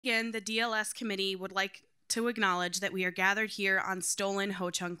Again, the DLS committee would like to acknowledge that we are gathered here on stolen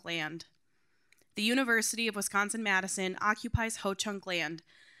Ho-Chunk land. The University of Wisconsin-Madison occupies Ho-Chunk land,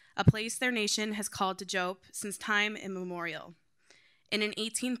 a place their nation has called to Jope since time immemorial. In an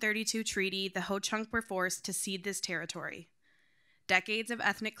 1832 treaty, the Ho-Chunk were forced to cede this territory. Decades of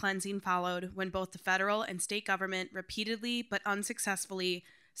ethnic cleansing followed when both the federal and state government repeatedly but unsuccessfully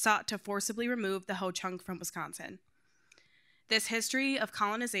sought to forcibly remove the Ho-Chunk from Wisconsin. This history of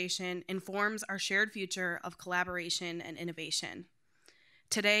colonization informs our shared future of collaboration and innovation.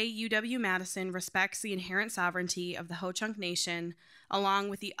 Today, UW-Madison respects the inherent sovereignty of the Ho-Chunk Nation, along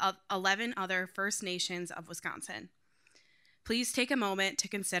with the 11 other First Nations of Wisconsin. Please take a moment to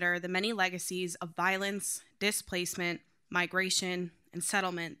consider the many legacies of violence, displacement, migration, and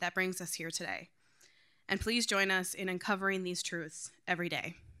settlement that brings us here today. And please join us in uncovering these truths every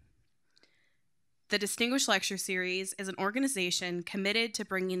day. The Distinguished Lecture Series is an organization committed to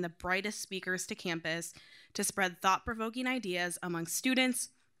bringing the brightest speakers to campus to spread thought-provoking ideas among students,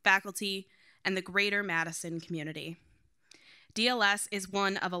 faculty, and the greater Madison community. DLS is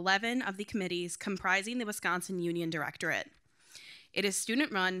one of 11 of the committees comprising the Wisconsin Union Directorate. It is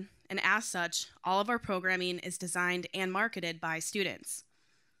student-run, and as such, all of our programming is designed and marketed by students.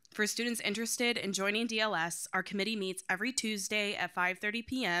 For students interested in joining DLS, our committee meets every Tuesday at 5:30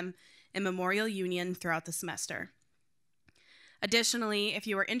 p.m. in Memorial Union throughout the semester. Additionally, if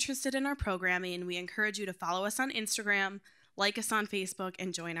you are interested in our programming, we encourage you to follow us on Instagram, like us on Facebook,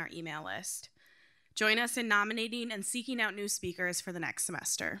 and join our email list. Join us in nominating and seeking out new speakers for the next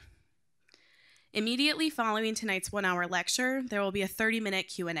semester. Immediately following tonight's 1-hour lecture, there will be a 30-minute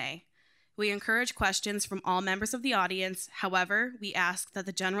Q&A. We encourage questions from all members of the audience. However, we ask that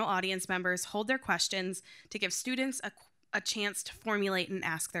the general audience members hold their questions to give students a chance to formulate and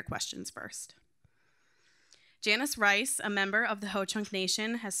ask their questions first. Janice Rice, a member of the Ho-Chunk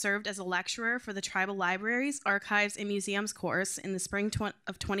Nation, has served as a lecturer for the Tribal Libraries, Archives, and Museums course in the spring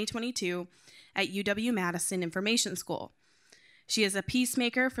of 2022 at UW-Madison Information School. She is a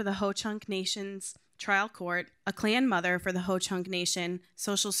peacemaker for the Ho-Chunk Nation's Trial Court, a clan mother for the Ho-Chunk Nation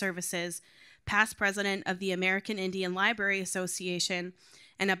Social Services, past president of the American Indian Library Association,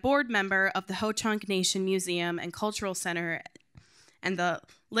 and a board member of the Ho-Chunk Nation Museum and Cultural Center and the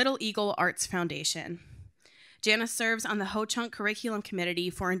Little Eagle Arts Foundation. Janice serves on the Ho-Chunk Curriculum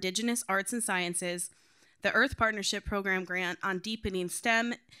Committee for Indigenous Arts and Sciences, the Earth Partnership Program grant on deepening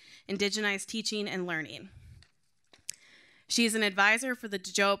STEM, indigenized teaching and learning. She is an advisor for the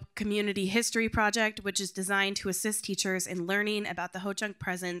Jope Community History Project, which is designed to assist teachers in learning about the Ho-Chunk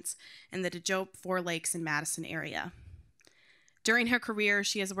presence in the Jope, Four Lakes, and Madison area. During her career,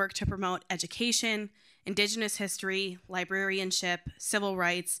 she has worked to promote education, Indigenous history, librarianship, civil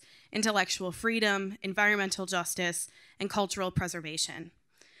rights, intellectual freedom, environmental justice, and cultural preservation.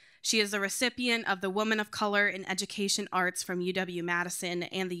 She is the recipient of the Woman of Color in Education Arts from UW-Madison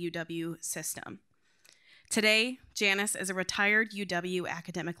and the UW system. Today, Janice is a retired UW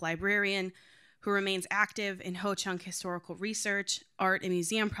academic librarian who remains active in Ho-Chunk historical research, art and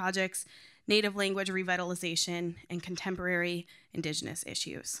museum projects, Native language revitalization, and contemporary Indigenous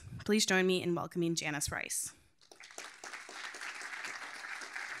issues. Please join me in welcoming Janice Rice.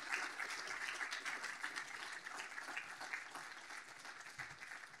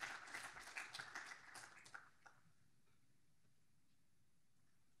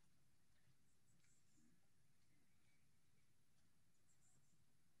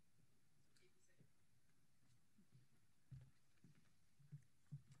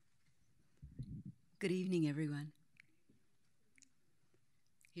 Good evening, everyone.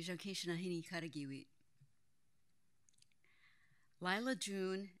 Lyla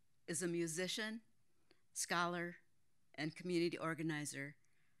June is a musician, scholar, and community organizer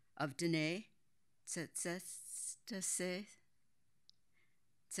of Diné, Tsétsêhéstâhese,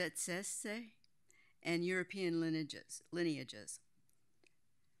 and European lineages.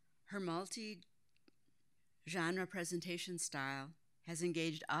 Her multi-genre presentation style has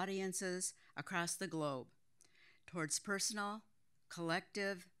engaged audiences across the globe towards personal,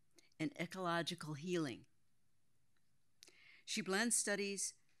 collective, and ecological healing. She blends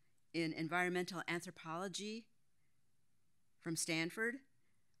studies in environmental anthropology from Stanford,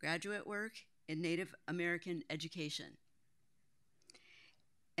 graduate work in Native American education,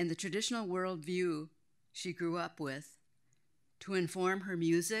 and the traditional worldview she grew up with to inform her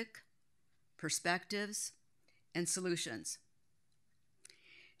music, perspectives, and solutions.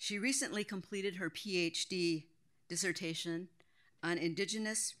 She recently completed her PhD dissertation on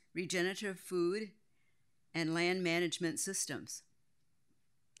indigenous regenerative food and land management systems.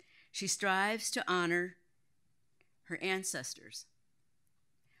 She strives to honor her ancestors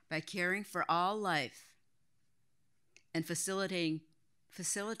by caring for all life and facilitating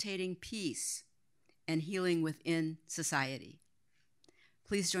peace and healing within society.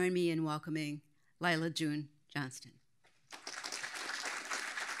 Please join me in welcoming Lyla June Johnston.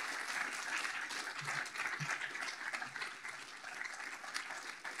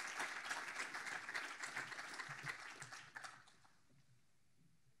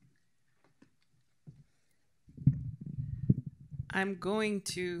 I'm going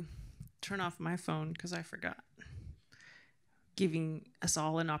to turn off my phone because I forgot, giving us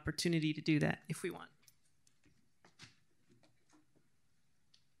all an opportunity to do that if we want.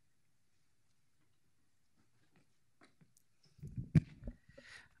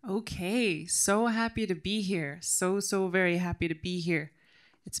 Okay, so happy to be here. So very happy to be here.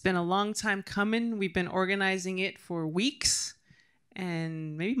 It's been a long time coming. We've been organizing it for weeks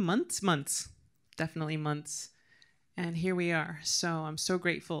and maybe months, definitely months. And here we are. So I'm so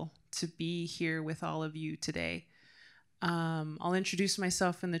grateful to be here with all of you today. I'll introduce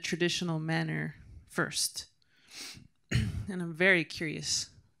myself in the traditional manner first. And I'm very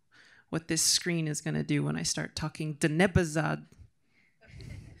curious what this screen is going to do when I start talking Diné.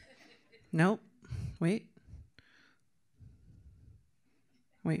 Nope. Wait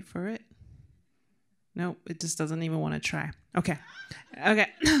for it. Nope, it just doesn't even want to try. Okay.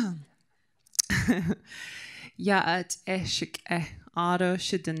 Ya shik auto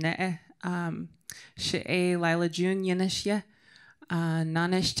shidene she Lyla June yenishya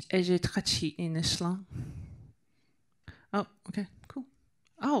nanisht ejitrachi inishlang. Oh, okay, cool.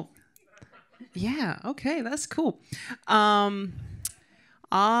 Oh, yeah, okay, that's cool. Auto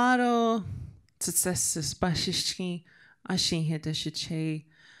Tsétsêhéstâhese ashinhedeshiche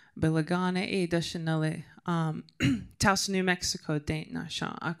belagana e dashanale Taos, New Mexico date na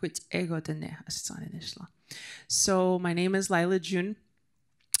sha akwit ego Diné asitsaninishla. So my name is Lyla June.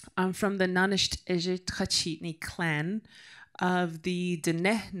 I'm from the Tsétsêhéstâhese clan of the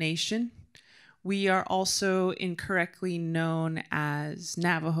Diné Nation. We are also incorrectly known as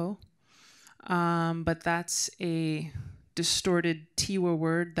Navajo, but that's a distorted Tiwa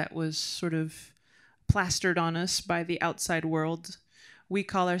word that was sort of plastered on us by the outside world. We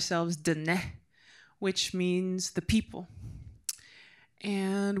call ourselves Diné, which means the people.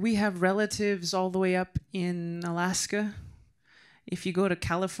 And we have relatives all the way up in Alaska. If you go to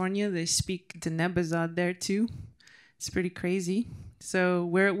California, they speak Diné there too. It's pretty crazy. So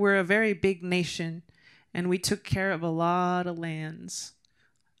we're a very big nation, and we took care of a lot of lands.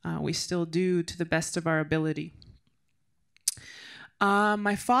 We still do to the best of our ability.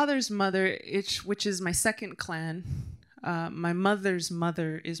 My father's mother, which is my second clan, my mother's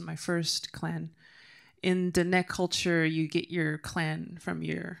mother is my first clan. In Diné culture, you get your clan from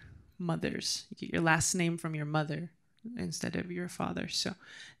your mothers. You get your last name from your mother instead of your father. So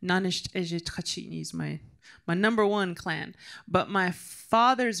Tsétsêhéstâhese is my number one clan. But my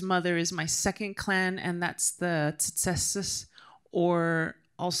father's mother is my second clan, and that's the Tsétsêhéstâhese, or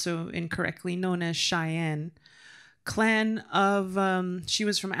also incorrectly known as Cheyenne clan of, she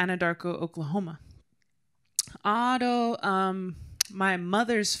was from Anadarko, Oklahoma. My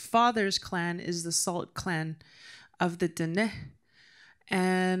mother's father's clan is the Salt clan of the Diné,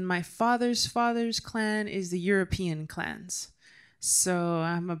 and my father's clan is the European clans. So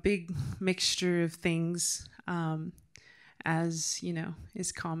I'm a big mixture of things, as you know,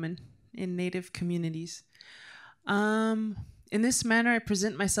 is common in Native communities. In this manner, I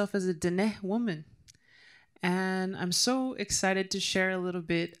present myself as a Diné woman. And I'm so excited to share a little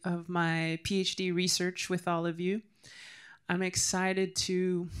bit of my PhD research with all of you. I'm excited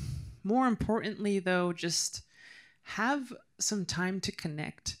to, more importantly though, just have some time to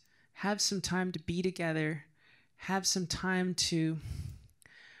connect, have some time to be together, have some time to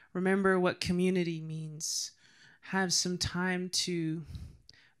remember what community means, have some time to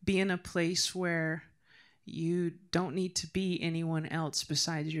be in a place where you don't need to be anyone else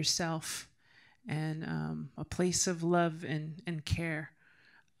besides yourself, and a place of love and care.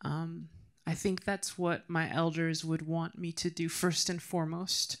 I think that's what my elders would want me to do first and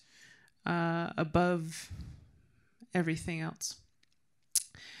foremost, above everything else.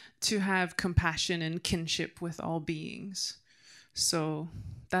 To have compassion and kinship with all beings. So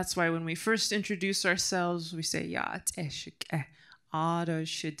that's why when we first introduce ourselves, we say,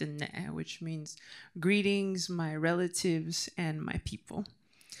 which means greetings, my relatives and my people.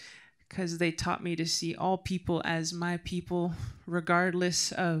 Because they taught me to see all people as my people,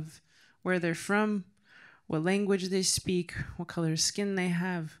 regardless of where they're from, what language they speak, what color skin they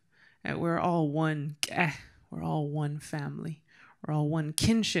have. That we're all one. We're all one family. We're all one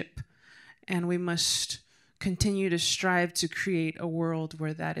kinship. And we must continue to strive to create a world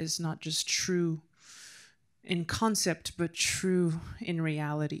where that is not just true in concept, but true in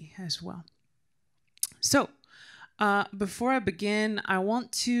reality as well. So, before I begin, I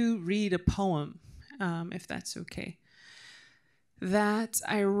want to read a poem, if that's okay, that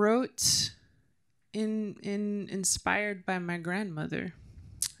I wrote inspired by my grandmother.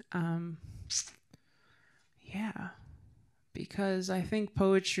 Yeah, because I think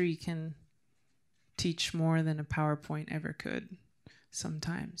poetry can teach more than a PowerPoint ever could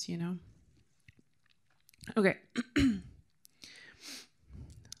sometimes, you know? Okay.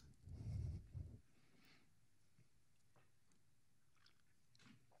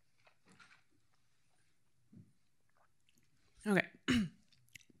 Okay.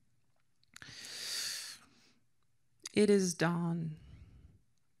 It is dawn.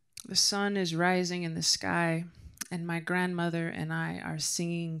 The sun is rising in the sky, and my grandmother and I are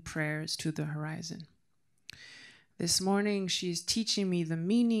singing prayers to the horizon. This morning, she's teaching me the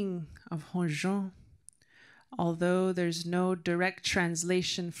meaning of Honjon. Although there's no direct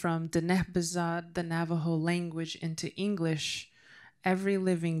translation from Diné, the Navajo language, into English, every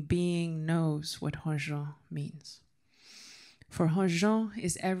living being knows what Honjon means. For Honjon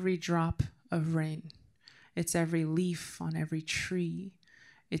is every drop of rain. It's every leaf on every tree.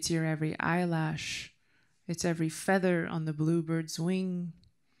 It's your every eyelash. It's every feather on the bluebird's wing.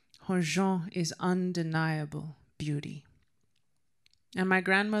 Honjon is undeniable beauty. And my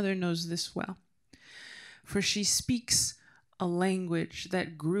grandmother knows this well, for she speaks a language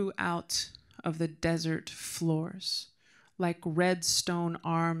that grew out of the desert floors, like red stone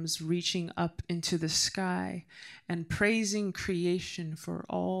arms reaching up into the sky and praising creation for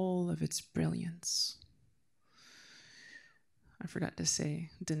all of its brilliance. I forgot to say,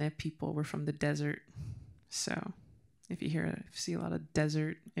 Diné people were from the desert. So if you see a lot of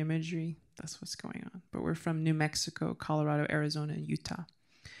desert imagery, that's what's going on. But we're from New Mexico, Colorado, Arizona, and Utah.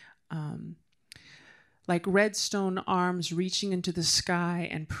 Like red stone arms reaching into the sky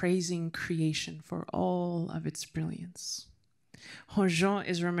and praising creation for all of its brilliance. Honjon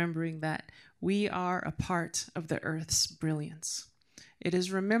is remembering that we are a part of the earth's brilliance. It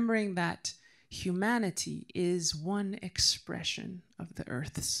is remembering that humanity is one expression of the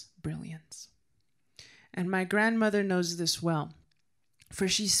earth's brilliance. And my grandmother knows this well, for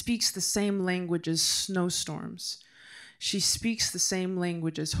she speaks the same language as snowstorms. She speaks the same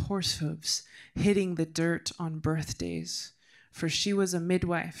language as horse hooves hitting the dirt on birthdays, for she was a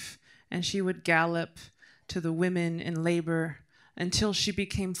midwife, and she would gallop to the women in labor until she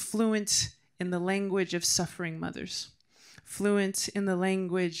became fluent in the language of suffering mothers, fluent in the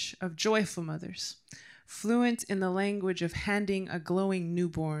language of joyful mothers, fluent in the language of handing a glowing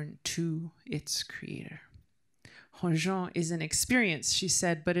newborn to its creator. Honjon is an experience, she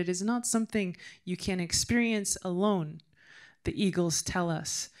said, but it is not something you can experience alone, the eagles tell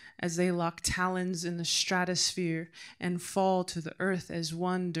us, as they lock talons in the stratosphere and fall to the earth as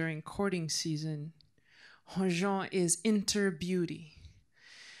one during courting season. Honjon is inter-beauty.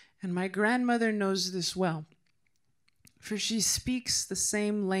 And my grandmother knows this well, for she speaks the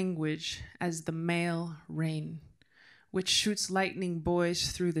same language as the male rain, which shoots lightning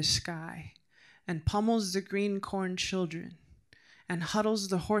boys through the sky and pummels the green corn children and huddles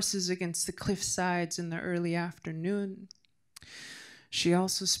the horses against the cliff sides in the early afternoon. She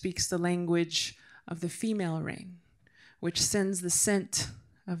also speaks the language of the female rain, which sends the scent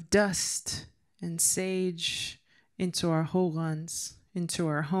of dust and sage into our hogans, into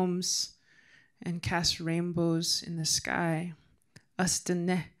our homes, and cast rainbows in the sky. Us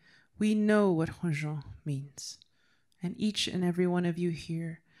Diné, we know what Honjon means. And each and every one of you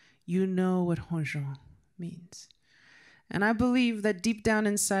here, you know what Honjon means. And I believe that deep down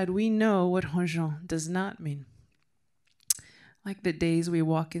inside, we know what Honjon does not mean. Like the days we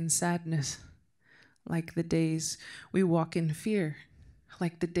walk in sadness, like the days we walk in fear,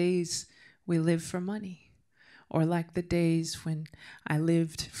 like the days we live for money, or like the days when I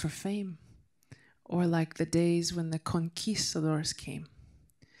lived for fame, or like the days when the conquistadors came,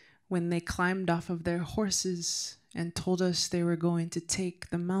 when they climbed off of their horses and told us they were going to take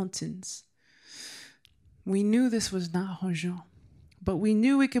the mountains. We knew this was not Honjon, but we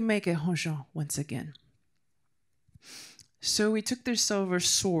knew we could make it Honjon once again. So we took their silver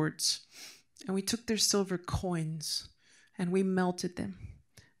swords, and we took their silver coins, and we melted them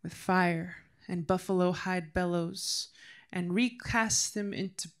with fire and buffalo hide bellows, and recast them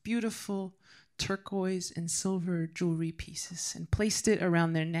into beautiful turquoise and silver jewelry pieces and placed it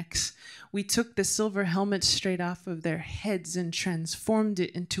around their necks. We took the silver helmet straight off of their heads and transformed it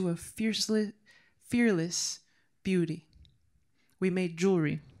into a fearless beauty. We made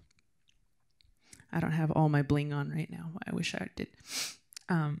jewelry. I don't have all my bling on right now. I wish I did.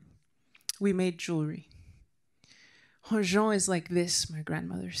 We made jewelry. Honjon is like this, my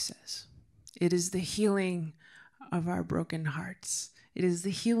grandmother says. It is the healing of our broken hearts. It is the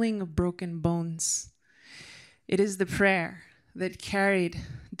healing of broken bones. It is the prayer that carried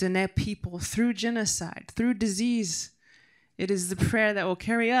Diné people through genocide, through disease. It is the prayer that will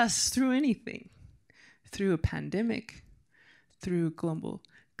carry us through anything, through a pandemic, through global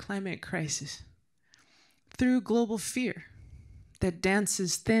climate crisis, through global fear that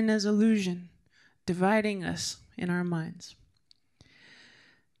dances thin as illusion, dividing us in our minds.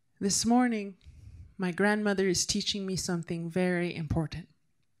 This morning, my grandmother is teaching me something very important.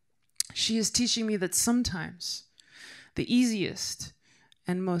 She is teaching me that sometimes the easiest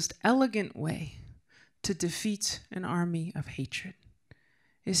and most elegant way to defeat an army of hatred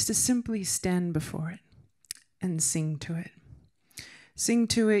is to simply stand before it and sing to it. Sing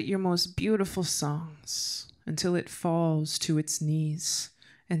to it your most beautiful songs until it falls to its knees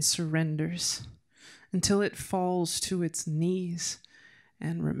and surrenders, until it falls to its knees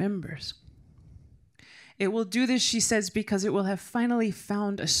and remembers. It will do this, she says, because it will have finally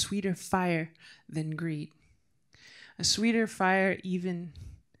found a sweeter fire than greed, a sweeter fire even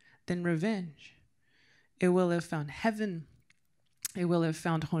than revenge. It will have found heaven. It will have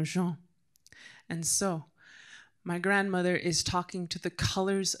found Honjon. And so, my grandmother is talking to the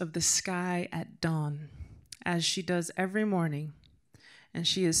colors of the sky at dawn, as she does every morning. And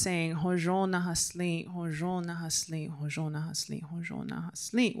she is saying, Honjon nahasli, Honjon nahasli, Honjon nahasli, Honjon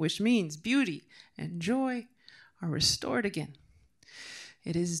nahasli, which means beauty and joy are restored again.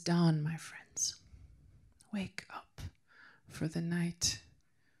 It is dawn, my friends. Wake up, for the night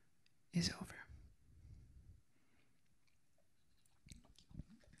is over.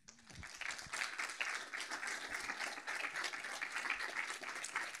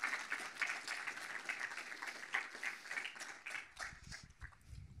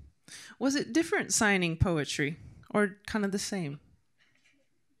 Was it different signing poetry or kind of the same?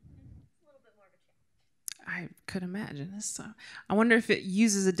 It's a little bit more of a challenge. I could imagine. I wonder if it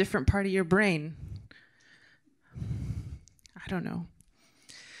uses a different part of your brain. I don't know.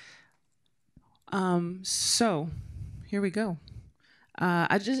 So here we go.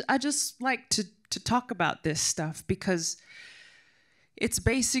 I just like to talk about this stuff because it's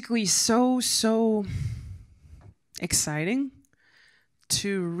basically so exciting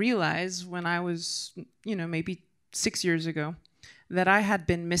to realize when I was, maybe 6 years ago, that I had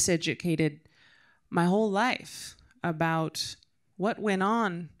been miseducated my whole life about what went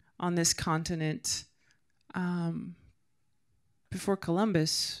on this continent before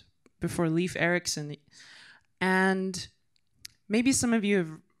Columbus, before Leif Erikson. And maybe some of you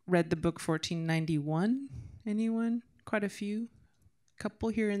have read the book 1491. Anyone? Quite a few? Couple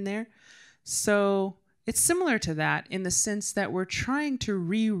here and there. So it's similar to that in the sense that we're trying to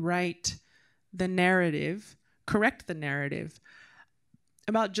rewrite the narrative, correct the narrative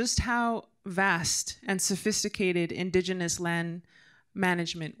about just how vast and sophisticated indigenous land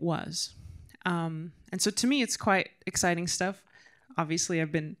management was. And so to me, it's quite exciting stuff. Obviously,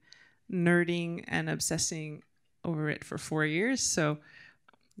 I've been nerding and obsessing over it for 4 years. So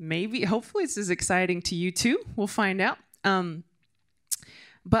hopefully it's as exciting to you too. We'll find out.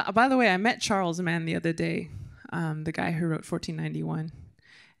 But by the way, I met Charles Mann the other day, the guy who wrote 1491.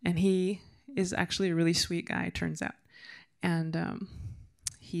 And he is actually a really sweet guy, it turns out. And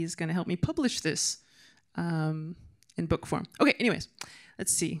he's going to help me publish this in book form. Okay, anyways,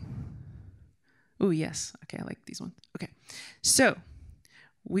 let's see. Oh, yes. Okay, I like these ones. Okay, so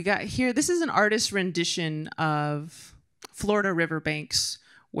we got here. This is an artist's rendition of Florida riverbanks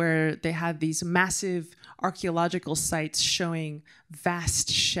where they had these massive archaeological sites showing vast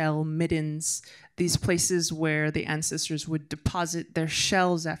shell middens, these places where the ancestors would deposit their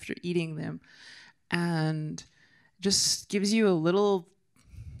shells after eating them. And just gives you a little,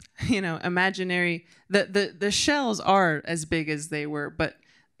 imaginary, the shells are as big as they were, but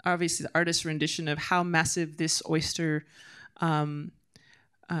obviously the artist's rendition of how massive this oyster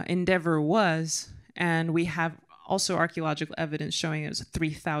endeavor was. And we have also archaeological evidence showing it was a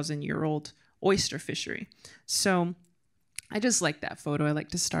 3,000-year-old oyster fishery. So I just like that photo. I like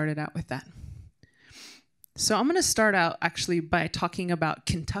to start it out with that. So I'm going to start out actually by talking about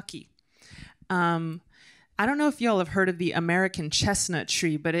Kentucky. I don't know if y'all have heard of the American chestnut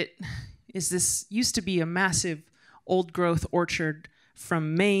tree, but it used to be a massive old growth orchard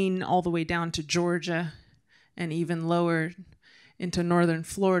from Maine all the way down to Georgia and even lower into northern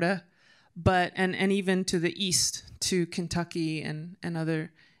Florida, and even to the east to Kentucky and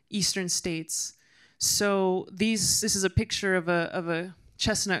other eastern states. So this is a picture of a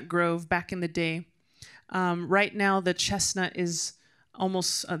chestnut grove back in the day. Right now, the chestnut is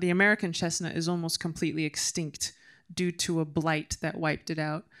almost, the American chestnut is almost completely extinct due to a blight that wiped it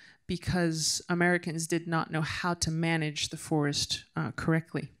out because Americans did not know how to manage the forest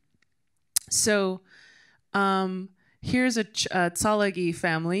correctly. So here's a Tsétsêhéstâhese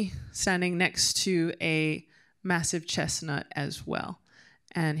family standing next to a massive chestnut as well.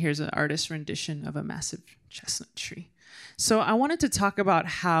 And here's an artist's rendition of a massive chestnut tree. So I wanted to talk about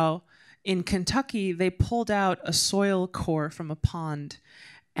how in Kentucky, they pulled out a soil core from a pond,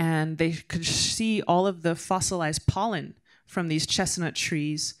 and they could see all of the fossilized pollen from these chestnut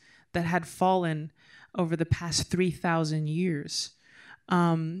trees that had fallen over the past 3,000 years.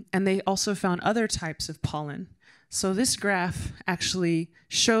 And they also found other types of pollen. So this graph actually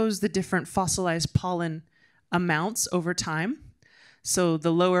shows the different fossilized pollen amounts over time. So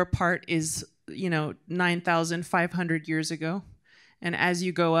the lower part is, 9,500 years ago. And as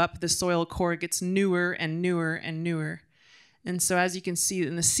you go up, the soil core gets newer and newer and newer. And so as you can see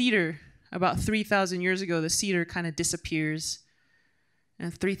in the cedar, about 3,000 years ago, the cedar kind of disappears.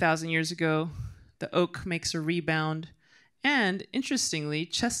 And 3,000 years ago, the oak makes a rebound. And interestingly,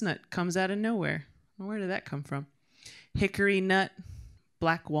 chestnut comes out of nowhere. Well, where did that come from? Hickory nut,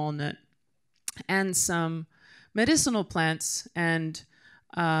 black walnut, and some medicinal plants and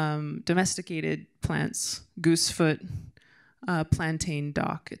domesticated plants, goosefoot, plantain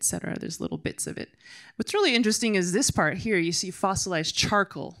dock, etc. There's little bits of it. What's really interesting is this part here. You see fossilized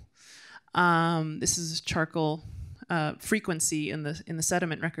charcoal. This is charcoal frequency in the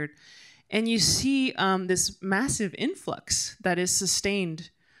sediment record. And you see this massive influx that is sustained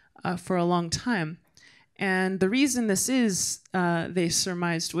for a long time. And the reason this is, they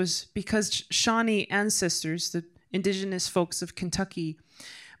surmised, was because Shawnee ancestors, the indigenous folks of Kentucky,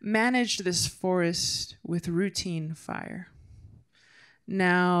 managed this forest with routine fire.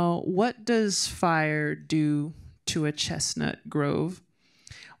 Now, what does fire do to a chestnut grove?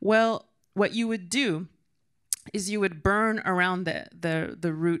 Well, what you would do is you would burn around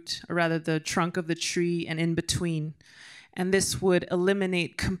the root, or rather the trunk of the tree and in between. And this would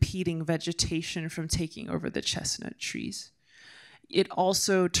eliminate competing vegetation from taking over the chestnut trees. It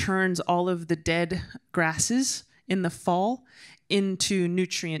also turns all of the dead grasses in the fall into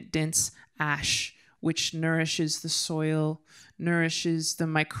nutrient-dense ash, which nourishes the soil, nourishes the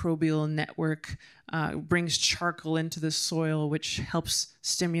microbial network, brings charcoal into the soil, which helps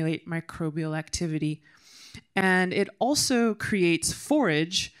stimulate microbial activity. And it also creates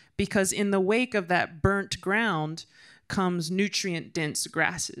forage, because in the wake of that burnt ground comes nutrient-dense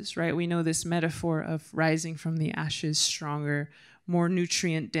grasses, right? We know this metaphor of rising from the ashes stronger, more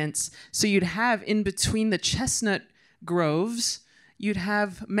nutrient-dense. So you'd have in between the chestnut groves, you'd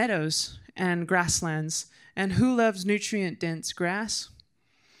have meadows and grasslands. And who loves nutrient-dense grass?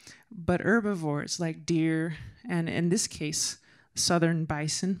 But herbivores like deer, and in this case, southern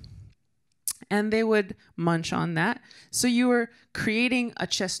bison. And they would munch on that. So you were creating a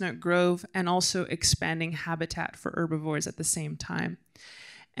chestnut grove and also expanding habitat for herbivores at the same time.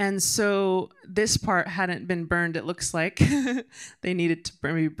 And so this part hadn't been burned, it looks like. They needed to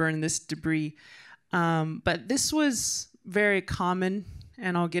maybe burn this debris. But this was very common,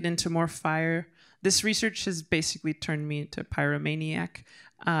 and I'll get into more fire. This research has basically turned me into a pyromaniac.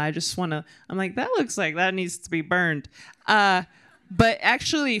 I'm like, that looks like that needs to be burned. But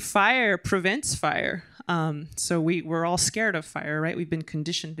actually, fire prevents fire. So we're all scared of fire, right? We've been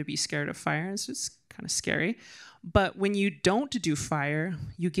conditioned to be scared of fire. It's just kind of scary. But when you don't do fire,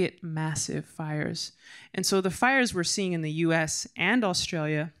 you get massive fires. And so the fires we're seeing in the US and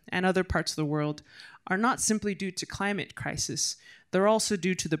Australia and other parts of the world are not simply due to climate crisis. They're also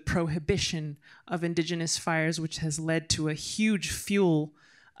due to the prohibition of indigenous fires, which has led to a huge fuel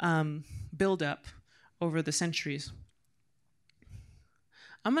buildup over the centuries.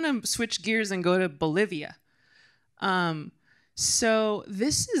 I'm going to switch gears and go to Bolivia. So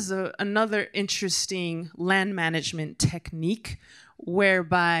this is another interesting land management technique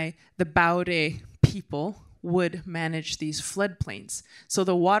whereby the Baure people would manage these floodplains. So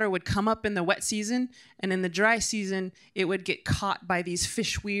the water would come up in the wet season, and in the dry season, it would get caught by these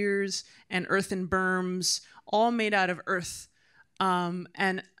fish weirs and earthen berms, all made out of earth.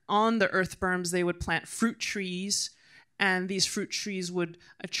 And on the earth berms, they would plant fruit trees, and these fruit trees would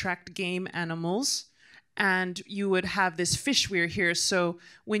attract game animals. And you would have this fish weir here. So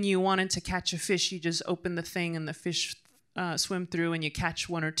when you wanted to catch a fish, you just open the thing and the fish swim through, and you catch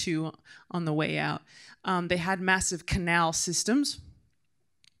one or two on the way out. They had massive canal systems.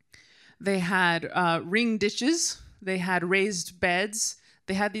 They had ring ditches. They had raised beds.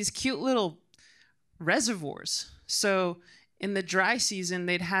 They had these cute little reservoirs. So in the dry season,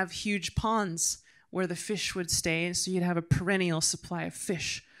 they'd have huge ponds where the fish would stay, and so you'd have a perennial supply of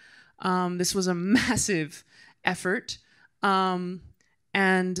fish. This was a massive effort, and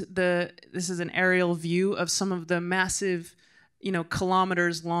this is an aerial view of some of the massive,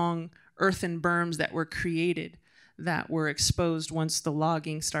 kilometers-long earthen berms that were created, that were exposed once the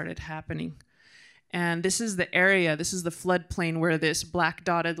logging started happening. And this is the area, this is the floodplain where this black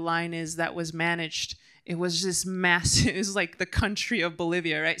dotted line is that was managed. It was just massive. It was like the country of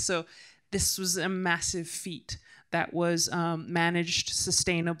Bolivia, right? So this was a massive feat that was managed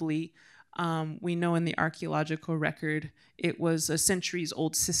sustainably. We know in the archaeological record it was a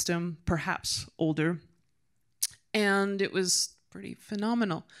centuries-old system, perhaps older, and it was pretty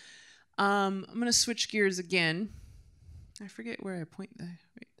phenomenal. I'm going to switch gears again. I forget where I point.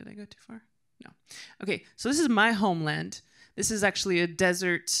 Wait, did I go too far? No. Okay, so this is my homeland. This is actually a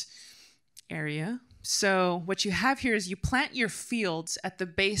desert area. So what you have here is you plant your fields at the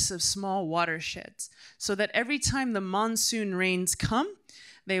base of small watersheds so that every time the monsoon rains come,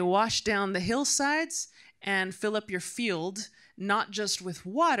 they wash down the hillsides and fill up your field, not just with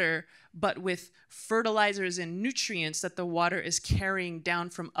water, but with fertilizers and nutrients that the water is carrying down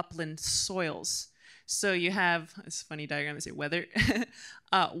from upland soils. So you have, it's a funny diagram, they say weather,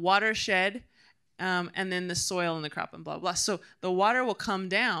 watershed, and then the soil and the crop and blah, blah. So the water will come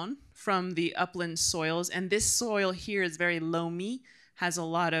down from the upland soils, and this soil here is very loamy, has a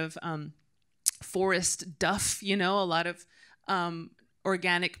lot of forest duff, a lot of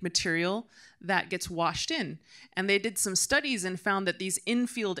organic material that gets washed in. And they did some studies and found that these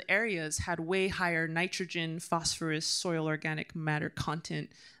infield areas had way higher nitrogen, phosphorus, soil organic matter content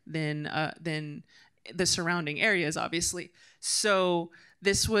than the surrounding areas, obviously. So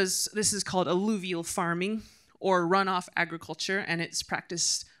this is called alluvial farming or runoff agriculture, and it's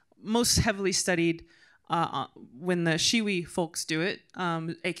practiced, most heavily studied when the Shiwi folks do it,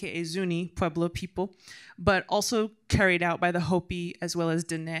 aka Zuni Pueblo people, but also carried out by the Hopi as well as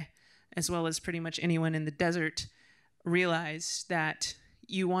Diné, as well as pretty much anyone in the desert, realized that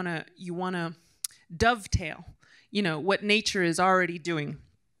you wanna dovetail, what nature is already doing.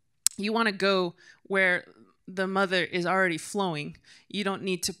 You wanna go where the mother is already flowing. You don't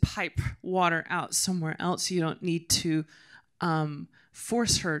need to pipe water out somewhere else. You don't need to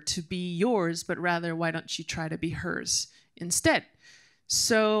force her to be yours, but rather, why don't you try to be hers instead?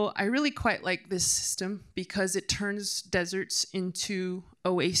 So I really quite like this system because it turns deserts into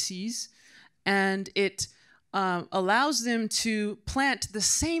oases, and it allows them to plant the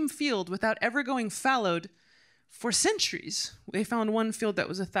same field without ever going fallowed for centuries. They found one field that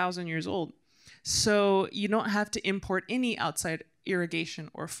was 1,000 years old. So you don't have to import any outside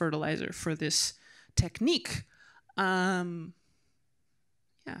irrigation or fertilizer for this technique. Yeah,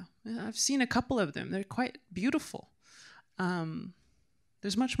 I've seen a couple of them. They're quite beautiful.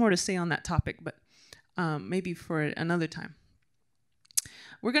 There's much more to say on that topic, but maybe for another time.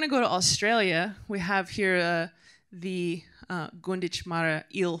 We're going to go to Australia. We have here the Gunditjmara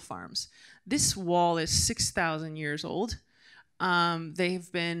eel farms. This wall is 6,000 years old.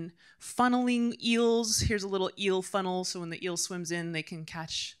 They've been funneling eels. Here's a little eel funnel, so when the eel swims in, they can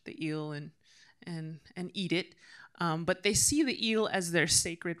catch the eel and eat it. But they see the eel as their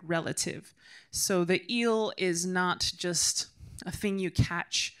sacred relative. So the eel is not just a thing you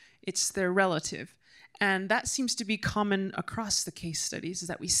catch, it's their relative. And that seems to be common across the case studies, is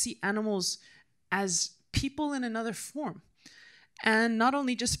that we see animals as people in another form. And not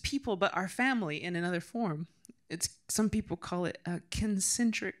only just people, but our family in another form. Some people call it a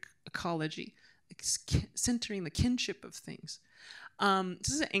kincentric ecology, centering the kinship of things. This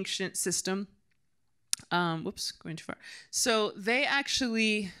is an ancient system. Whoops, going too far. So they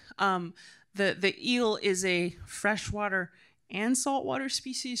actually, the eel is a freshwater and saltwater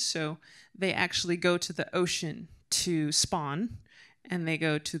species, so they actually go to the ocean to spawn, and they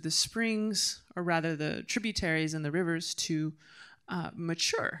go to the springs, or rather the tributaries and the rivers to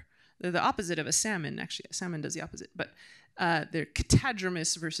mature. They're the opposite of a salmon, actually. A salmon does the opposite, but they're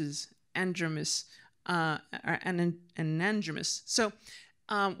catadromous versus andromous, or anandromous. So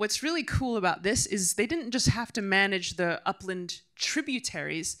what's really cool about this is they didn't just have to manage the upland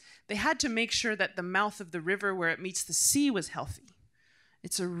tributaries, they had to make sure that the mouth of the river where it meets the sea was healthy.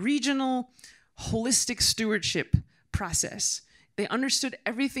 It's a regional, holistic stewardship process. They understood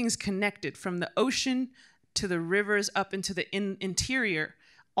everything's connected, from the ocean to the rivers up into the interior.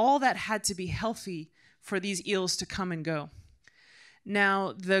 All that had to be healthy for these eels to come and go.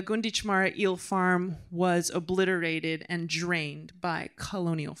 Now, the Gunditjmara eel farm was obliterated and drained by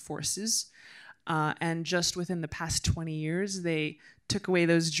colonial forces. And just within the past 20 years, they took away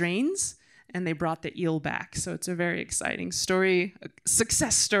those drains and they brought the eel back. So it's a very exciting story, a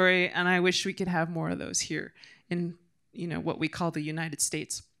success story, and I wish we could have more of those here in, you know, what we call the United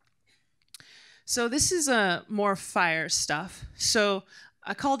States. So this is more fire stuff. So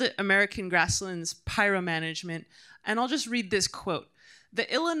I called it American Grasslands Pyromanagement, and I'll just read this quote.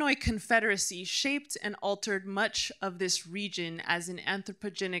 The Illinois Confederacy shaped and altered much of this region as an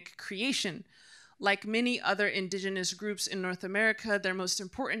anthropogenic creation. Like many other indigenous groups in North America, their most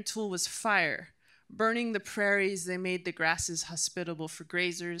important tool was fire. Burning the prairies, they made the grasses hospitable for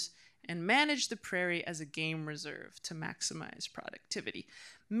grazers and managed the prairie as a game reserve to maximize productivity.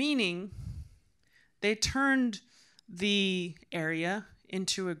 Meaning, they turned the area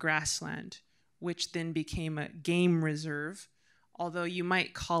into a grassland, which then became a game reserve, although you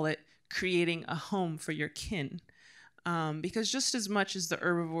might call it creating a home for your kin. Because just as much as the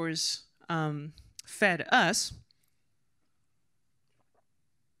herbivores fed us,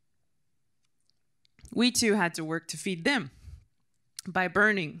 we too had to work to feed them by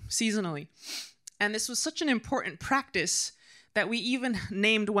burning seasonally. And this was such an important practice that we even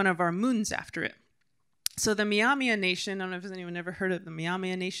named one of our moons after it. So the Miamia Nation, I don't know if anyone ever heard of the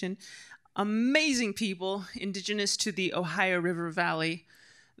Miamia Nation, amazing people, indigenous to the Ohio River Valley.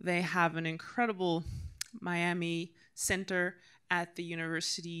 They have an incredible Miami center at the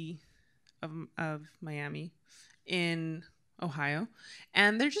University of Miami in Ohio.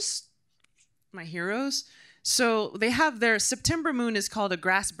 And they're just my heroes. So they have their September moon is called a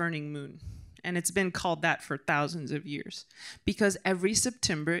grass burning moon. And it's been called that for thousands of years because every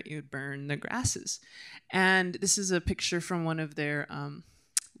September it would burn the grasses. And this is a picture from one of their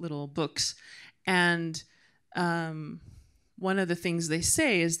little books. And one of the things they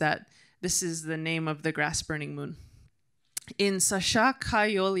say is that this is the name of the grass burning moon. In Sasha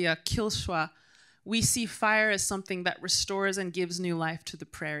Kayolia Kilshwa, we see fire as something that restores and gives new life to the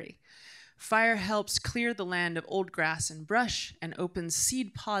prairie. Fire helps clear the land of old grass and brush and opens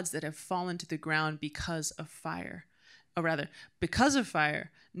seed pods that have fallen to the ground because of fire. Or rather, because of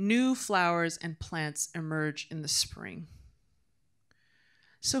fire, new flowers and plants emerge in the spring.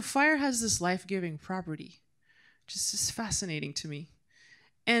 So fire has this life-giving property, which is just fascinating to me.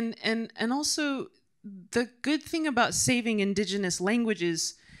 And also, the good thing about saving indigenous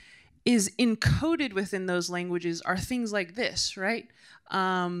languages is encoded within those languages are things like this, right?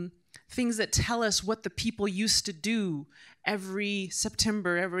 Things that tell us what the people used to do every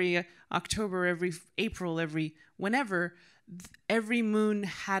September, every October, every April, every whenever. Every moon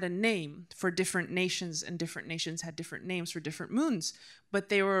had a name for different nations, and different nations had different names for different moons, but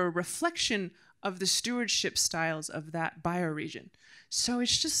they were a reflection of the stewardship styles of that bioregion. So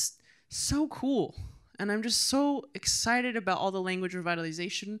it's just so cool. And I'm just so excited about all the language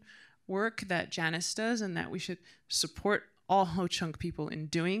revitalization work that Janice does and that we should support all Ho-Chunk people in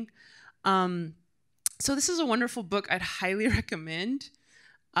doing. So this is a wonderful book I'd highly recommend.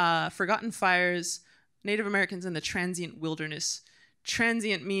 Forgotten Fires, Native Americans in the Transient Wilderness.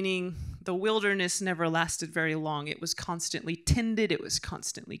 Transient meaning the wilderness never lasted very long. It was constantly tended, it was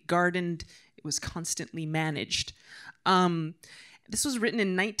constantly gardened, it was constantly managed. This was written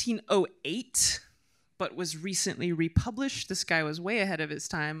in 1908, but was recently republished. This guy was way ahead of his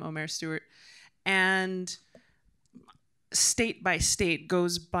time, Omer Stewart. And state by state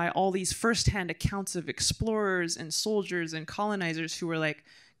goes by all these firsthand accounts of explorers and soldiers and colonizers who were like,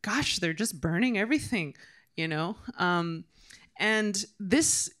 gosh, they're just burning everything, you know? And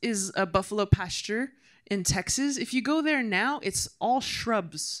this is a buffalo pasture in Texas. If you go there now, it's all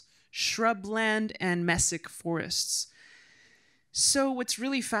shrubs, shrubland and mesic forests. So what's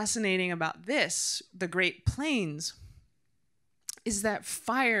really fascinating about this, the Great Plains, is that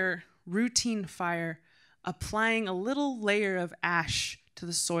fire, routine fire, applying a little layer of ash to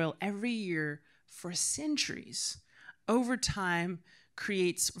the soil every year for centuries, over time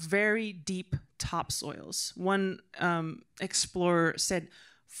creates very deep topsoils. One explorer said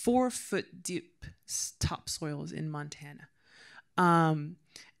 4-foot deep topsoils in Montana. And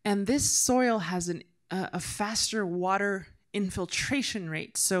this soil has a faster water infiltration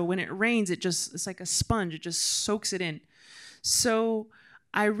rate. So when it rains, it's like a sponge, it just soaks it in. So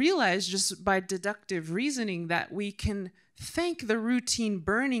I realized just by deductive reasoning that we can thank the routine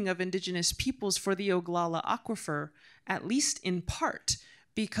burning of indigenous peoples for the Oglala aquifer, at least in part,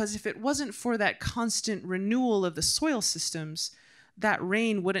 because if it wasn't for that constant renewal of the soil systems, that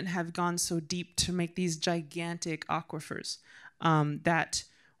rain wouldn't have gone so deep to make these gigantic aquifers that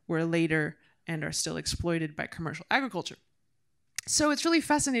were later and are still exploited by commercial agriculture. So it's really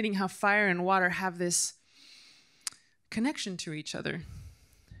fascinating how fire and water have this connection to each other.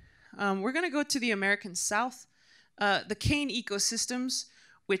 We're going to go to the American South. The cane ecosystems,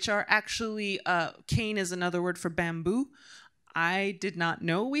 which are actually, cane is another word for bamboo. I did not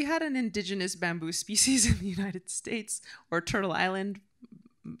know we had an indigenous bamboo species in the United States, or Turtle Island,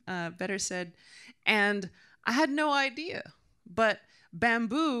 better said. And I had no idea. But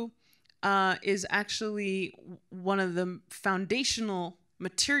bamboo is actually one of the foundational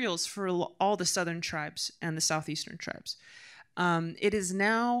materials for all the southern tribes and the southeastern tribes. It is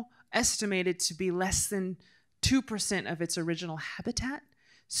now estimated to be less than 2% of its original habitat.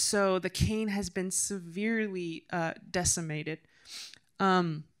 So the cane has been severely decimated.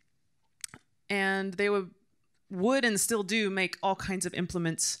 And they would and still do make all kinds of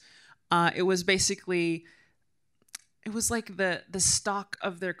implements. It was basically, it was like the stock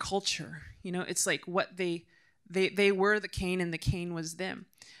of their culture. You know, it's like what they were the cane and the cane was them.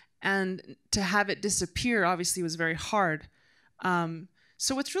 And to have it disappear obviously was very hard.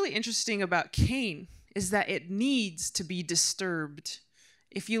 So what's really interesting about cane is that it needs to be disturbed.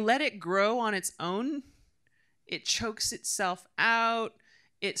 If you let it grow on its own, it chokes itself out.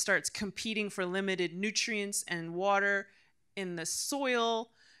 It starts competing for limited nutrients and water in the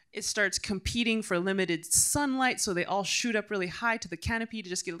soil. It starts competing for limited sunlight, so they all shoot up really high to the canopy to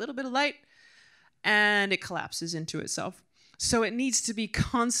just get a little bit of light, and it collapses into itself. So it needs to be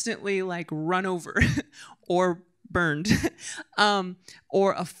constantly like run over or burned,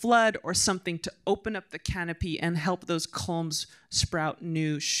 or a flood or something to open up the canopy and help those culms sprout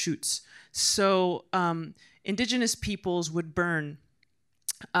new shoots. So indigenous peoples would burn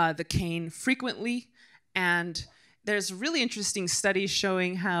the cane frequently, and there's really interesting studies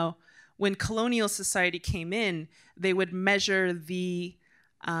showing how when colonial society came in, they would measure the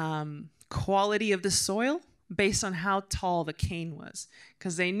quality of the soil based on how tall the cane was.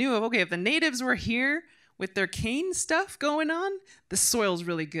 Because they knew, okay, if the natives were here with their cane stuff going on, the soil's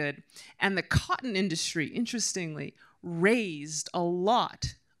really good. And the cotton industry, interestingly, raised a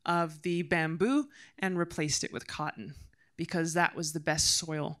lot of the bamboo and replaced it with cotton because that was the best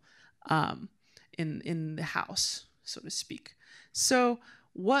soil in the house, so to speak. So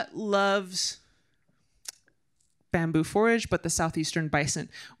what loves bamboo forage but the southeastern bison?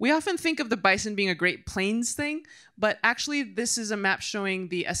 We often think of the bison being a Great Plains thing, but actually this is a map showing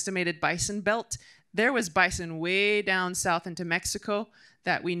the estimated bison belt. There was bison way down south into Mexico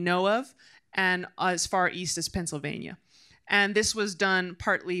that we know of, and as far east as Pennsylvania. And this was done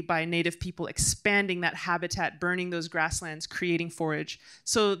partly by native people expanding that habitat, burning those grasslands, creating forage.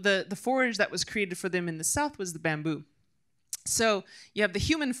 So the forage that was created for them in the south was the bamboo. So you have the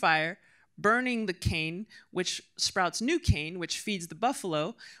human fire burning the cane, which sprouts new cane, which feeds the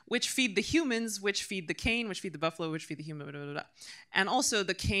buffalo, which feed the humans, which feed the cane, which feed the buffalo, which feed the human, blah, blah, blah. And also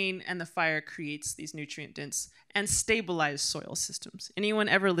the cane and the fire creates these nutrient dense and stabilized soil systems. Anyone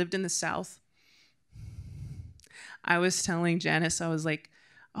ever lived in the South? I was telling Janice, I was like,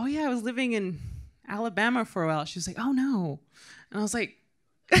 oh yeah, I was living in Alabama for a while. She was like, oh no. And I was like,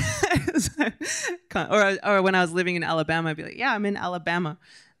 or when I was living in Alabama, I'd be like, yeah, I'm in Alabama.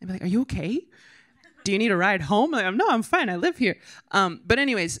 They'd be like, are you okay? Do you need a ride home? Like, no, I'm fine. I live here. But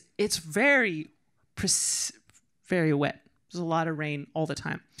anyways, it's very wet. There's a lot of rain all the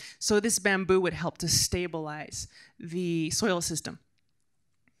time. So this bamboo would help to stabilize the soil system.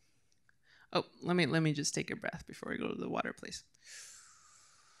 Oh, let me just take a breath before we go to the water, please.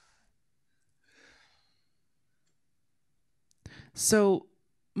 So,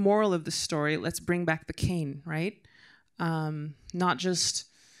 moral of the story, let's bring back the cane, right? Not just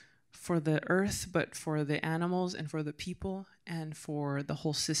for the earth, but for the animals and for the people and for the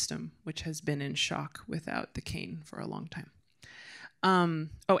whole system, which has been in shock without the cane for a long time.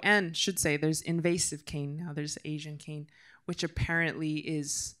 Oh, and should say there's invasive cane now. There's Asian cane, which apparently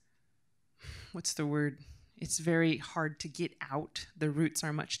is, what's the word? It's very hard to get out. The roots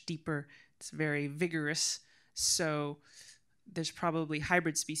are much deeper. It's very vigorous. So there's probably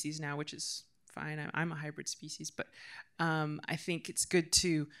hybrid species now, which is fine. I'm a hybrid species, but I think it's good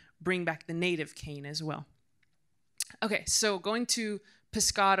to bring back the native cane as well. Okay, so going to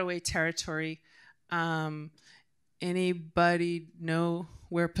Piscataway territory. Anybody know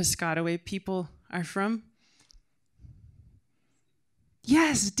where Piscataway people are from?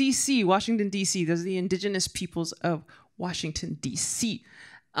 Yes, DC, Washington, DC. Those are the indigenous peoples of Washington, DC.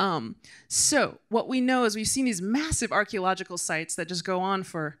 So what we know is we've seen these massive archaeological sites that just go on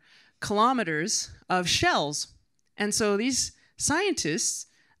for kilometers of shells. And so these scientists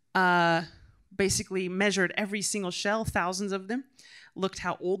basically measured every single shell, thousands of them, looked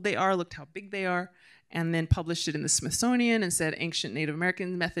how old they are, looked how big they are, and then published it in the Smithsonian and said ancient Native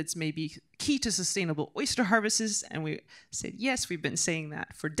American methods may be key to sustainable oyster harvests. And we said, yes, we've been saying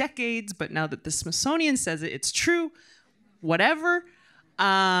that for decades, but now that the Smithsonian says it, it's true, whatever.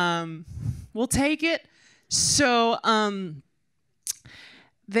 We'll take it. So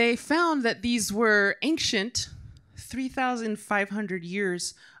they found that these were ancient, 3,500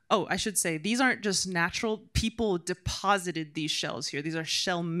 years. Oh, I should say, these aren't just natural. People deposited these shells here. These are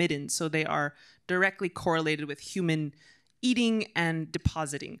shell middens, so they are directly correlated with human eating and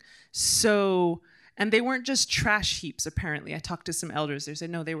depositing. So, and they weren't just trash heaps, apparently. I talked to some elders. They said,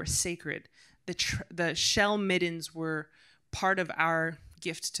 no, they were sacred. The shell middens were part of our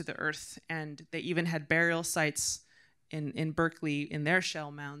gift to the earth, and they even had burial sites in Berkeley in their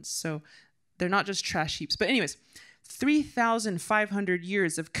shell mounds. So they're not just trash heaps. But anyways, 3,500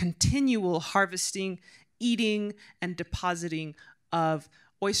 years of continual harvesting, eating, and depositing of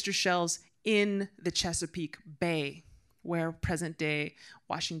oyster shells in the Chesapeake Bay, where present-day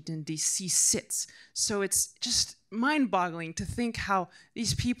Washington, D.C. sits. So it's just mind-boggling to think how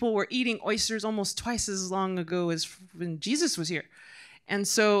these people were eating oysters almost twice as long ago as when Jesus was here. And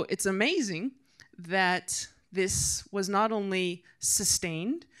so it's amazing that this was not only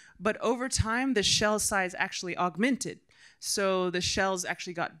sustained, but over time, the shell size actually augmented. So the shells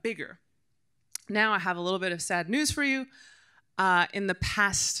actually got bigger. Now I have a little bit of sad news for you. In the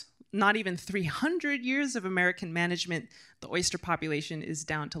past, not even 300 years of American management, the oyster population is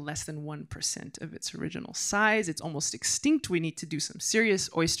down to less than 1% of its original size. It's almost extinct. We need to do some serious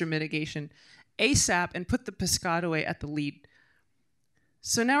oyster mitigation ASAP and put the Piscataway at the lead.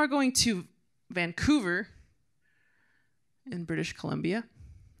 So now we're going to Vancouver in British Columbia.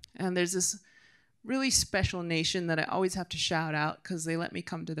 And there's this really special nation that I always have to shout out because they let me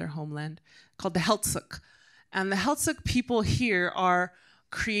come to their homeland, called the Heiltsuk. And the Heiltsuk people here are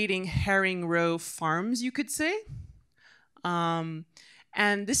creating herring roe farms, you could say. And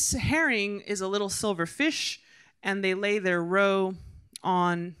this herring is a little silver fish, and they lay their roe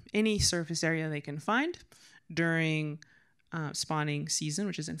on any surface area they can find during spawning season,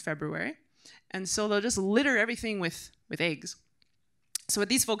 which is in February. And so they'll just litter everything with eggs. So what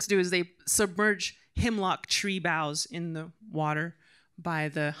these folks do is they submerge hemlock tree boughs in the water by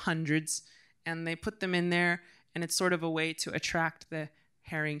the hundreds, and they put them in there, and it's sort of a way to attract the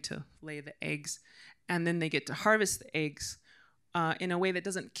herring to lay the eggs. And then they get to harvest the eggs in a way that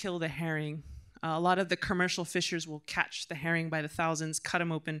doesn't kill the herring. A lot of the commercial fishers will catch the herring by the thousands, cut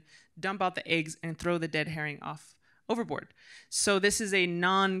them open, dump out the eggs, and throw the dead herring off overboard. So this is a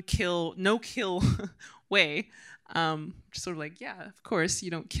no-kill way. Sort of like, yeah, of course,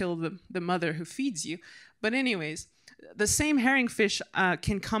 you don't kill the mother who feeds you. But anyways, the same herring fish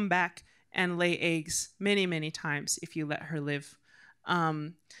can come back and lay eggs many, many times if you let her live.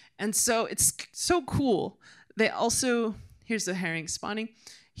 And so it's so cool. They also, here's the herring spawning.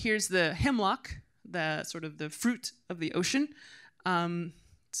 Here's the hemlock, the sort of the fruit of the ocean.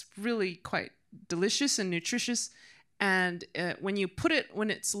 It's really quite delicious and nutritious. And when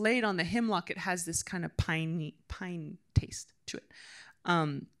it's laid on the hemlock, it has this kind of pine taste to it.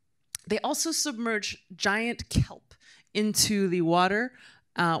 They also submerge giant kelp into the water,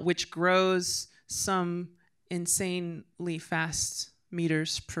 which grows some insanely fast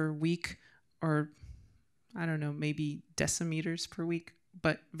meters per week, or I don't know, maybe decimeters per week,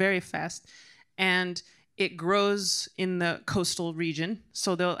 but very fast. And it grows in the coastal region,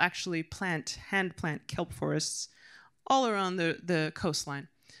 so they'll actually hand plant kelp forests all around the coastline,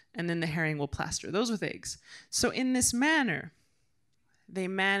 and then the herring will plaster those with eggs. So in this manner, they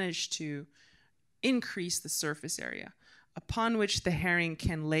manage to increase the surface area upon which the herring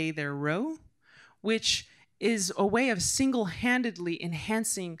can lay their roe, which is a way of single-handedly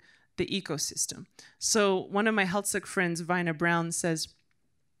enhancing the ecosystem. So one of my Heiltsuk friends, Vina Brown, says,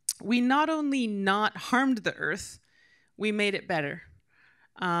 we not only not harmed the earth, we made it better.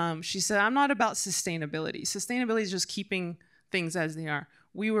 She said, I'm not about sustainability. Sustainability is just keeping things as they are.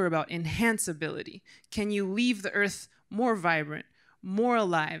 We were about enhanceability. Can you leave the earth more vibrant, more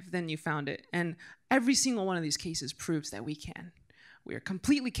alive than you found it? And every single one of these cases proves that we can. We are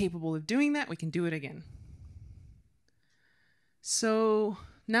completely capable of doing that. We can do it again. So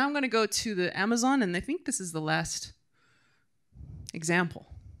now I'm going to go to the Amazon, and I think this is the last example.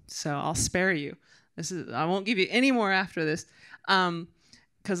 So I'll spare you. I won't give you any more after this,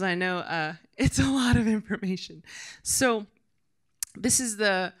 because I know it's a lot of information. So this is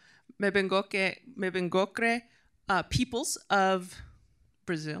the Mebengokre peoples of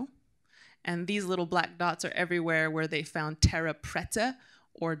Brazil. And these little black dots are everywhere where they found terra preta,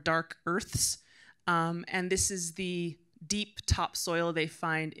 or dark earths. And this is the deep topsoil they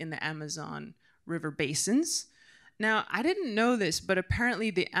find in the Amazon river basins. Now, I didn't know this, but apparently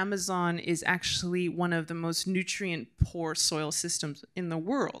the Amazon is actually one of the most nutrient-poor soil systems in the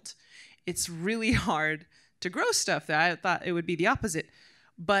world. It's really hard to grow stuff there. I thought it would be the opposite.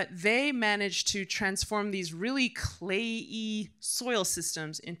 but they managed to transform these really clayey soil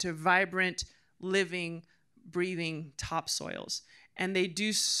systems into vibrant, living, breathing topsoils. And they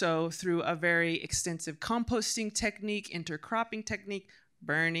do so through a very extensive composting technique, intercropping technique,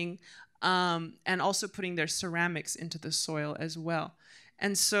 burning, and also putting their ceramics into the soil as well.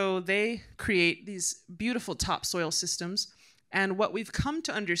 And so they create these beautiful topsoil systems. And what we've come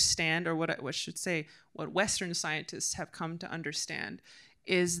to understand, or what Western scientists have come to understand,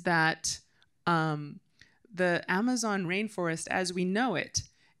 is that the Amazon rainforest, as we know it,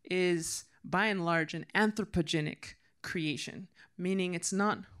 is by and large an anthropogenic creation, meaning it's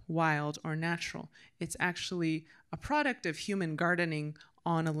not wild or natural. It's actually a product of human gardening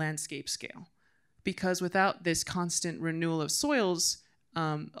on a landscape scale. Because without this constant renewal of soils,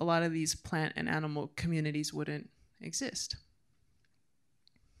 a lot of these plant and animal communities wouldn't exist.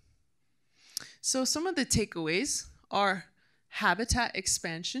 So some of the takeaways are habitat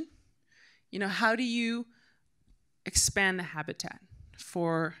expansion. You know, how do you expand the habitat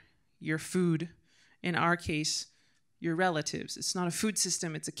for your food? In our case, your relatives. It's not a food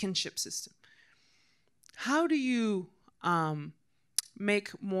system, it's a kinship system. How do you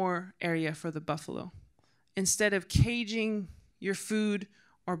make more area for the buffalo? Instead of caging your food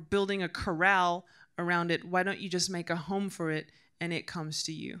or building a corral around it, why don't you just make a home for it and it comes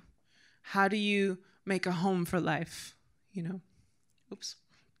to you? How do you make a home for life? You know,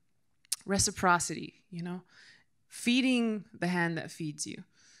 reciprocity, you know, feeding the hand that feeds you,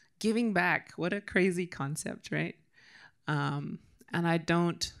 giving back. What a crazy concept, right? And I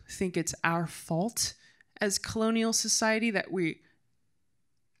don't think it's our fault as colonial society that we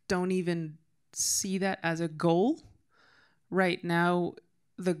don't even see that as a goal. Right now,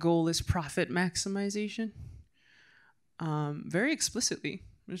 the goal is profit maximization. Very explicitly.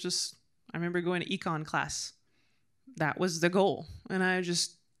 It was just, I remember going to econ class. That was the goal. And I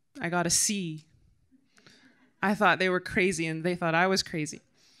got a C. I thought they were crazy and they thought I was crazy.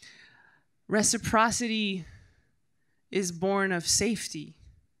 Reciprocity is born of safety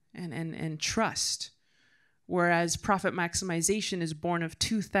and trust, whereas profit maximization is born of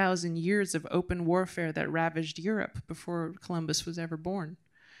 2,000 years of open warfare that ravaged Europe before Columbus was ever born.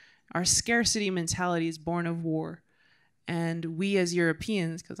 Our scarcity mentality is born of war. And we as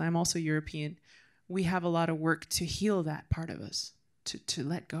Europeans, because I'm also European, we have a lot of work to heal that part of us, to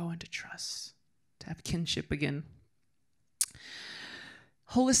let go and to trust, to have kinship again.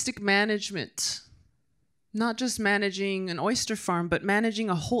 Holistic management, not just managing an oyster farm, but managing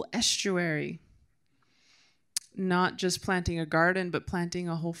a whole estuary. Not just planting a garden, but planting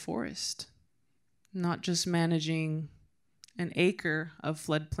a whole forest. Not just managing an acre of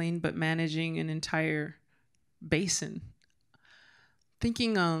floodplain, but managing an entire basin.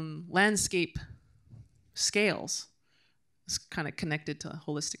 Thinking on landscape scales is kind of connected to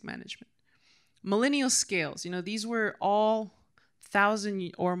holistic management. Millennial scales, you know, these were all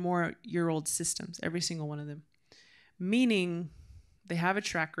 1,000 or more year old systems, every single one of them. Meaning they have a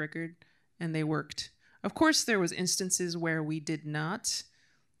track record and they worked. Of course, there was instances where we did not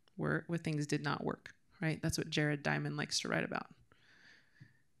work, where things did not work, right? That's what Jared Diamond likes to write about.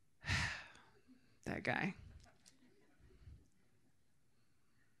 That guy.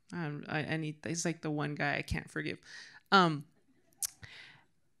 He's like the one guy I can't forgive.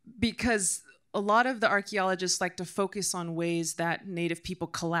 Because a lot of the archaeologists like to focus on ways that Native people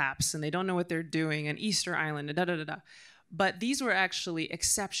collapse and they don't know what they're doing, and Easter Island, and da-da-da-da. But these were actually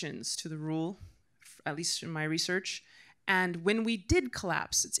exceptions to the rule, at least in my research. And when we did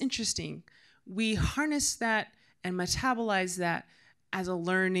collapse, it's interesting, we harnessed that and metabolized that as a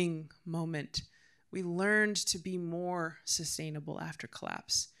learning moment. We learned to be more sustainable after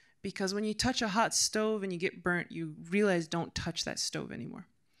collapse. Because when you touch a hot stove and you get burnt, you realize don't touch that stove anymore.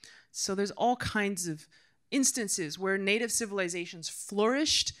 So there's all kinds of instances where native civilizations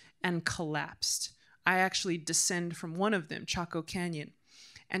flourished and collapsed. I actually descend from one of them, Chaco Canyon.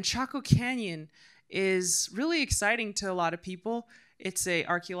 And Chaco Canyon is really exciting to a lot of people. It's an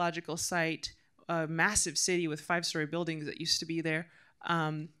archaeological site, a massive city with 5-story buildings that used to be there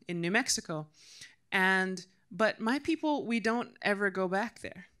in New Mexico. But my people, we don't ever go back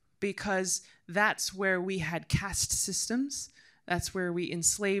there because that's where we had caste systems. That's where we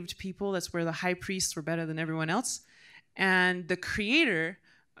enslaved people. That's where the high priests were better than everyone else. And the creator,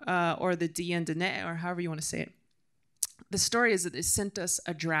 or the Diné, or however you want to say it, the story is that it sent us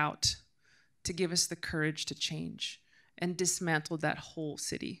a drought to give us the courage to change, and dismantled that whole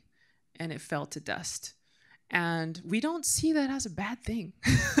city, and it fell to dust. And we don't see that as a bad thing.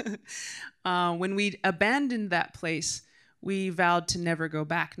 When we abandoned that place, we vowed to never go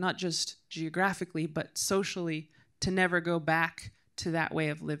back, not just geographically, but socially, to never go back to that way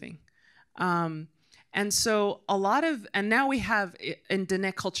of living. And so and now we have, in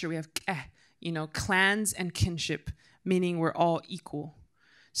Diné culture, we have, clans and kinship, meaning we're all equal.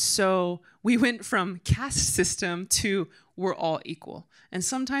 So we went from caste system to we're all equal. And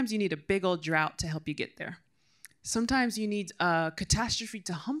sometimes you need a big old drought to help you get there. Sometimes you need a catastrophe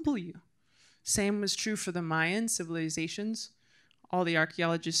to humble you. Same was true for the Mayan civilizations. All the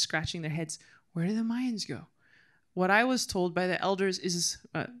archaeologists scratching their heads, where did the Mayans go? What I was told by the elders is,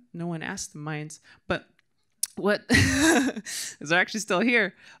 no one asked the Mayans, but they're actually still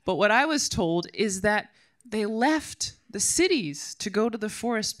here. But what I was told is that they left the cities to go to the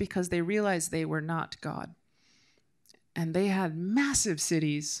forest because they realized they were not God. And they had massive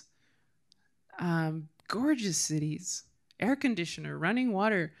cities, gorgeous cities, air conditioner, running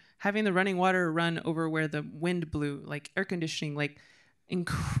water, having the running water run over where the wind blew, like air conditioning, like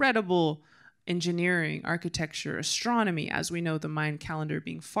incredible engineering, architecture, astronomy, as we know the Mayan calendar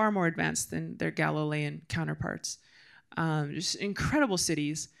being far more advanced than their Galilean counterparts. Just incredible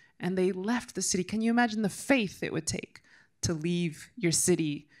cities. And they left the city. Can you imagine the faith it would take to leave your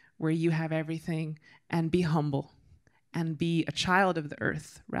city where you have everything and be humble and be a child of the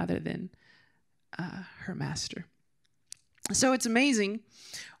earth rather than her master? So it's amazing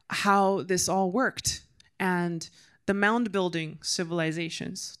how this all worked. And the mound building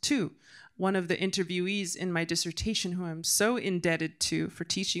civilizations too. One of the interviewees in my dissertation, who I'm so indebted to for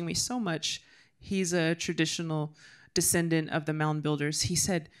teaching me so much, he's a traditional descendant of the mound builders. He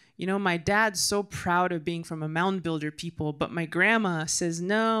said, my dad's so proud of being from a mound builder people, but my grandma says,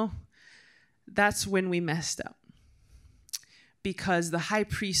 no, that's when we messed up. Because the high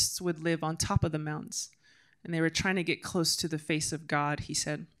priests would live on top of the mounds, and they were trying to get close to the face of God, he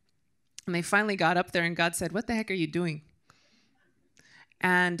said. And they finally got up there, and God said, what the heck are you doing?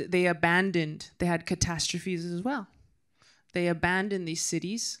 And they had catastrophes as well. They abandoned these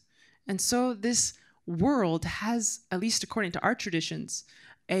cities. And so this world has, at least according to our traditions,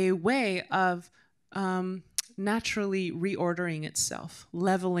 a way of naturally reordering itself,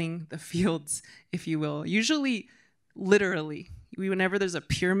 leveling the fields, if you will. Usually, literally, whenever there's a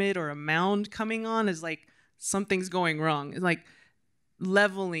pyramid or a mound coming on, is like something's going wrong. It's like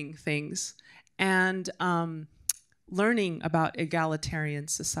leveling things and learning about egalitarian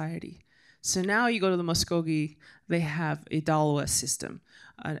society. So now you go to the Muskogee, they have a Dalwa system,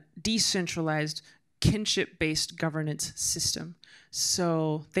 a decentralized kinship-based governance system.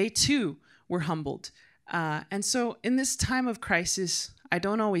 So they too were humbled. And so in this time of crisis, I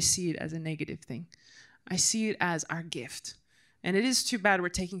don't always see it as a negative thing. I see it as our gift. And it is too bad we're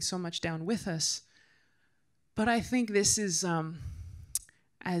taking so much down with us. But I think this is,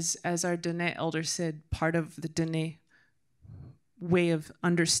 as our Diné elder said, part of the Diné way of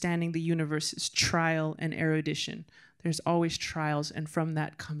understanding the universe is trial and erudition. There's always trials, and from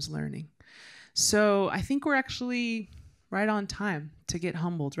that comes learning. So I think we're actually right on time to get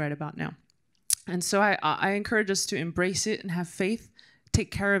humbled right about now. And so I encourage us to embrace it and have faith, take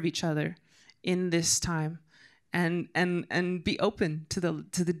care of each other in this time, and be open to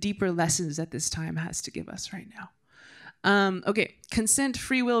the deeper lessons that this time has to give us right now. Okay, consent,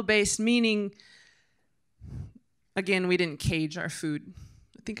 free will based, meaning, again, we didn't cage our food.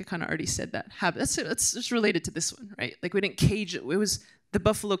 I think I kind of already said that. That's just related to this one, right? Like we didn't cage it. It was the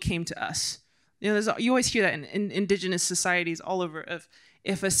buffalo came to us. You always hear that in indigenous societies all over.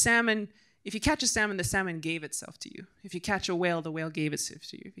 If you catch a salmon, the salmon gave itself to you. If you catch a whale, the whale gave itself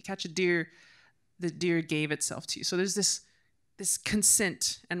to you. If you catch a deer, the deer gave itself to you. So there's this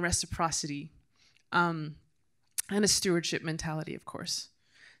consent and reciprocity, and a stewardship mentality, of course.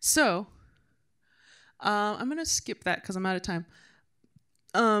 So I'm going to skip that because I'm out of time.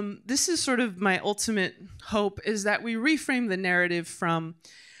 This is sort of my ultimate hope, is that we reframe the narrative from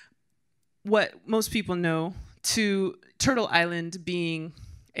what most people know to Turtle Island being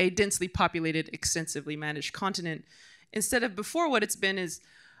a densely populated, extensively managed continent. Instead of before, what it's been is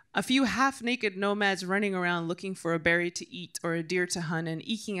a few half-naked nomads running around looking for a berry to eat or a deer to hunt and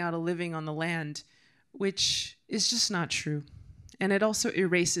eking out a living on the land, which is just not true. And it also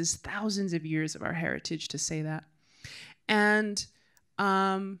erases thousands of years of our heritage to say that. And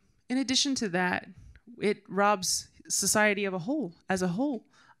in addition to that, it robs society as a whole,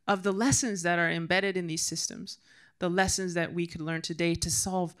 of the lessons that are embedded in these systems, the lessons that we could learn today to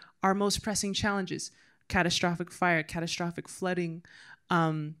solve our most pressing challenges: catastrophic fire, catastrophic flooding,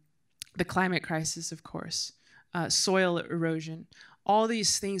 the climate crisis, of course, soil erosion. All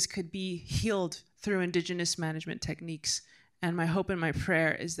these things could be healed through indigenous management techniques. And my hope and my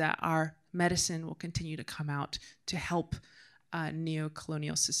prayer is that our medicine will continue to come out to help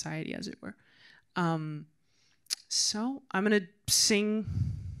neocolonial society, as it were. So I'm going to sing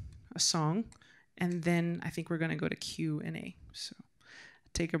a song, and then I think we're going to go to Q&A. So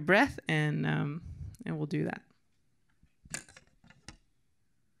take a breath, and we'll do that.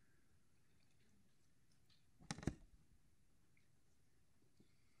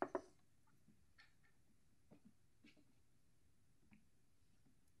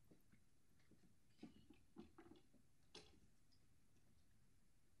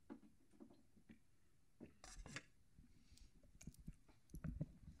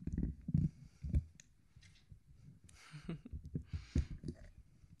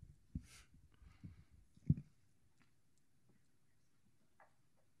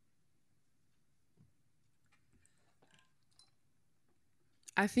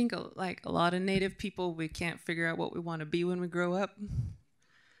 I think like a lot of Native people, we can't figure out what we want to be when we grow up.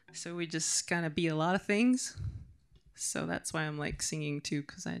 So we just kind of be a lot of things. So that's why I'm like singing too,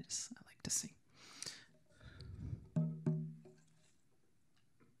 because I like to sing.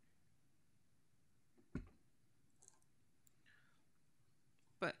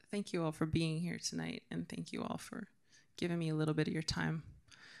 But thank you all for being here tonight, and thank you all for giving me a little bit of your time.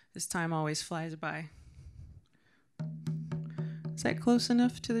 This time always flies by. Is that close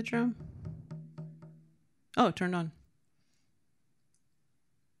enough to the drum? Oh, turned on.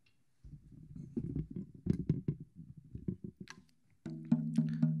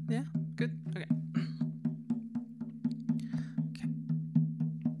 Yeah, good. Okay.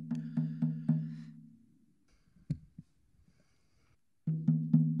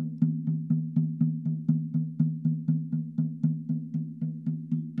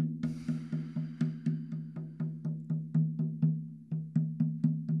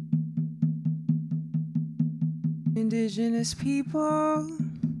 Indigenous people,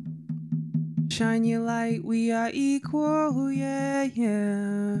 shine your light, we are equal, yeah,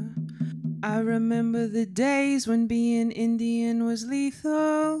 yeah. I remember the days when being Indian was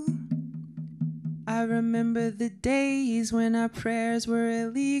lethal. I remember the days when our prayers were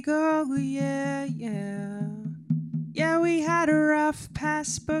illegal, yeah, yeah. Yeah, we had a rough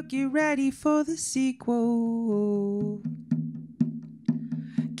past, but get ready for the sequel.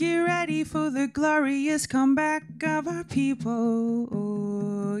 Get ready for the glorious comeback of our people,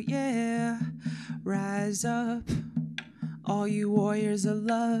 oh, yeah. Rise up, all you warriors of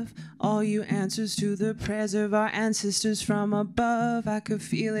love, all you answers to the prayers of our ancestors from above. I could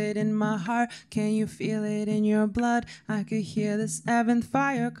feel it in my heart, can you feel it in your blood? I could hear the seventh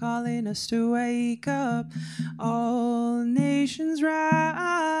fire calling us to wake up. All nations rise.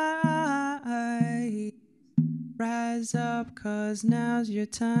 Rise up, 'cause now's your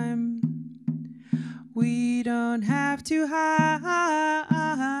time. We don't have to hide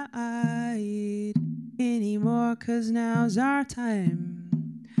anymore, 'cause now's our time.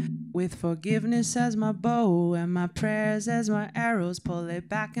 With forgiveness as my bow and my prayers as my arrows, pull it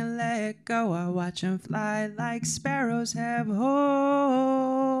back and let go. I watch them fly like sparrows. Have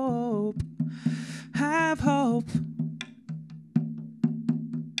hope, have hope.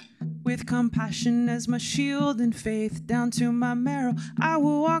 With compassion as my shield and faith down to my marrow, I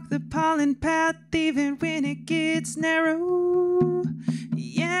will walk the pollen path even when it gets narrow.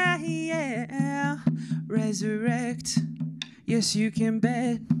 Yeah, yeah. Resurrect. Yes, you can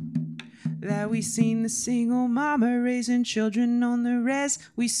bet that we seen the single mama raising children on the res.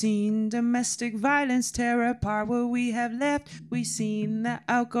 We seen domestic violence tear apart what we have left. We seen the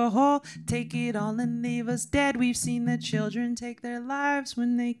alcohol take it all and leave us dead. We've seen the children take their lives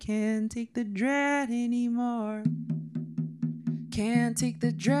when they can't take the dread anymore. Can't take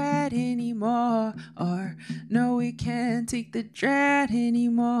the dread anymore. Or no, we can't take the dread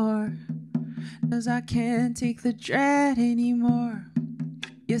anymore. 'Cause I can't take the dread anymore.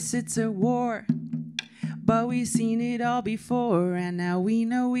 Yes, it's a war, but we've seen it all before, and now we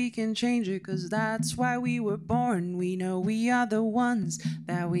know we can change it, 'cause that's why we were born. We know we are the ones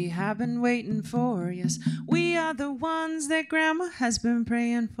that we have been waiting for. Yes, we are the ones that Grandma has been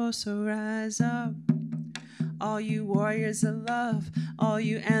praying for. So rise up, all you warriors of love, all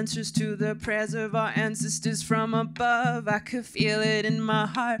you answers to the prayers of our ancestors from above. I could feel it in my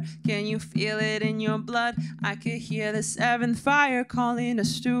heart, can you feel it in your blood? I could hear the seventh fire calling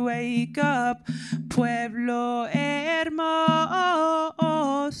us to wake up. Pueblo hermoso,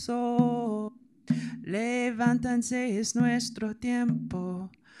 levántense, es nuestro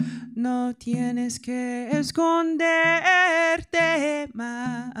tiempo. No tienes que esconderte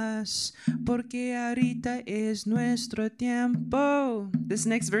más, porque ahorita es nuestro tiempo. This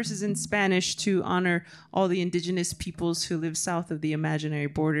next verse is in Spanish to honor all the indigenous peoples who live south of the imaginary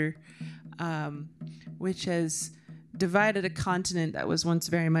border, which has divided a continent that was once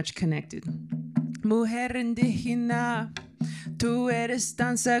very much connected. mujer indígena. Tú eres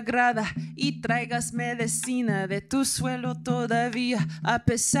tan sagrada y traigas medicina de tu suelo todavía, a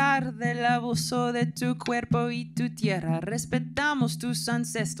pesar del abuso de tu cuerpo y tu tierra. Respetamos tus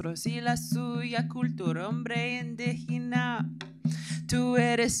ancestros y la suya cultura, hombre indígena. Tú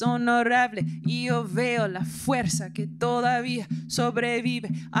eres honorable y yo veo la fuerza que todavía sobrevive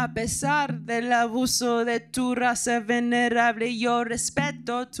a pesar del abuso de tu raza venerable. Yo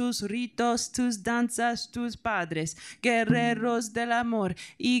respeto tus ritos, tus danzas, tus padres, guerreros del amor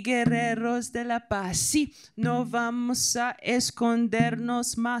y guerreros de la paz. Sí, no vamos a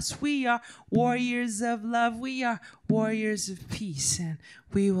escondernos más. We are warriors of love. We are warriors of peace, and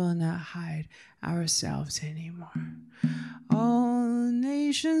we will not hide ourselves anymore. All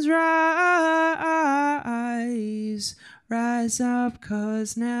nations rise, rise up,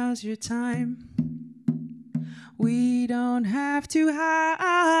 'cause now's your time. We don't have to hide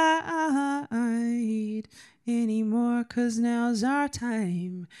anymore, 'cause now's our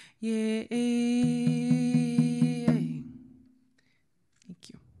time. Yeah. Thank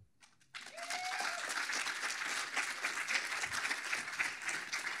you.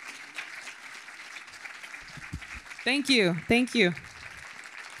 Thank you. Thank you.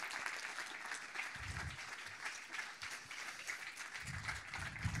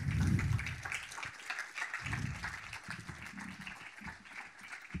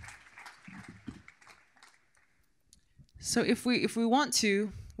 So if we want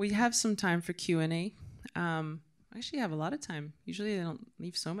to, we have some time for Q&A. I actually have a lot of time. Usually they don't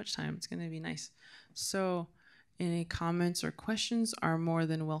leave so much time. It's going to be nice. So any comments or questions are more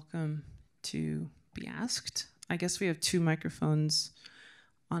than welcome to be asked. I guess we have 2 microphones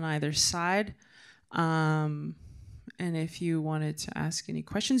on either side. And if you wanted to ask any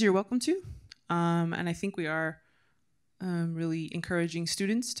questions, you're welcome to. And I think we are really encouraging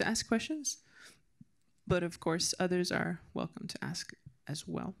students to ask questions. But of course, others are welcome to ask as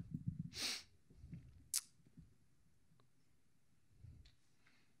well.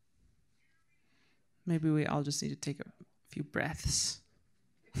 Maybe we all just need to take a few breaths.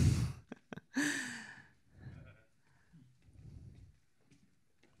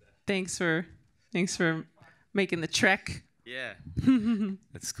 Thanks for making the trek. Yeah,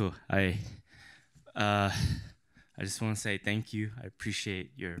 that's cool. I just want to say thank you. I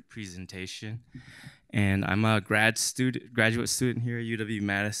appreciate your presentation. And I'm a graduate student here at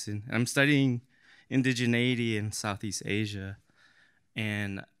UW-Madison. I'm studying indigeneity in Southeast Asia.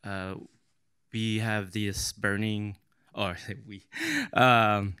 And we have this burning,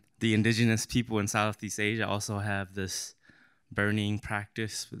 the indigenous people in Southeast Asia also have this burning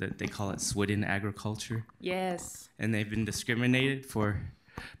practice that they call it swidden agriculture. Yes. And they've been discriminated for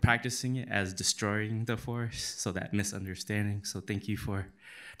practicing it as destroying the forest, so that misunderstanding. So thank you for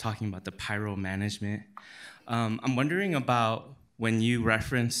talking about the pyro management. I'm wondering about when you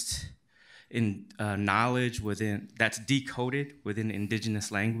referenced in knowledge that's decoded within indigenous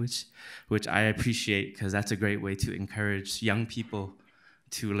language, which I appreciate because that's a great way to encourage young people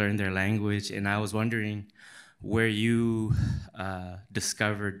to learn their language. And I was wondering where you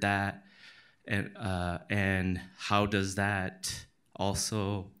discovered that, and how does that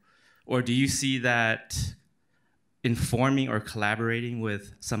also, or do you see that informing or collaborating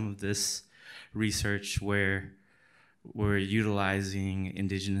with some of this research where we're utilizing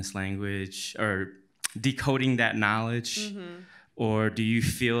indigenous language or decoding that knowledge? Mm-hmm. Or do you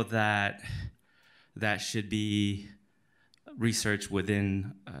feel that that should be research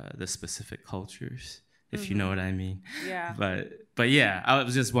within the specific cultures, if you know what I mean? Yeah. But yeah, I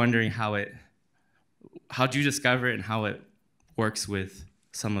was just wondering how'd you discover it and how it works with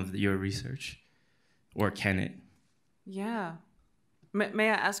some of your research, or can it? Yeah. May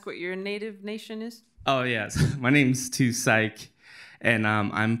I ask what your native nation is? Oh, yes. My name's Tsétsêhéstâhese, and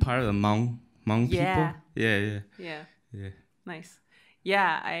I'm part of the Hmong people. Yeah. Nice.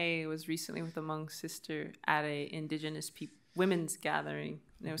 Yeah, I was recently with a Hmong sister at a indigenous women's gathering.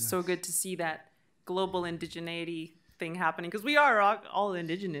 And it was so good to see that global indigeneity thing happening, because we are all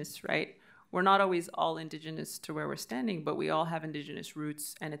indigenous, right? We're not always all indigenous to where we're standing, but we all have indigenous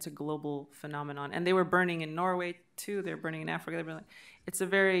roots, and it's a global phenomenon. And they were burning in Norway too. They're burning in Africa. It's a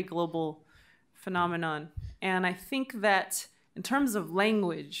very global phenomenon. And I think that in terms of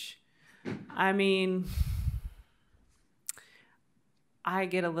language, I mean, I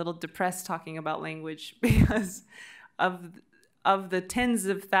get a little depressed talking about language because of the tens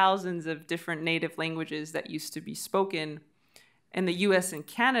of thousands of different native languages that used to be spoken. In the US and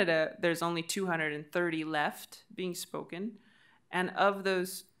Canada, there's only 230 left being spoken. And of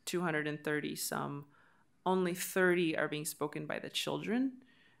those 230, only 30 are being spoken by the children.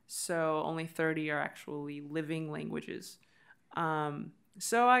 So only 30 are actually living languages.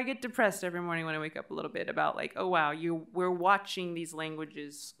 So I get depressed every morning when I wake up a little bit about like, oh wow, we're watching these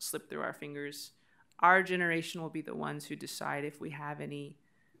languages slip through our fingers. Our generation will be the ones who decide if we have any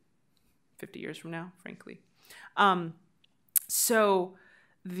 50 years from now, frankly. So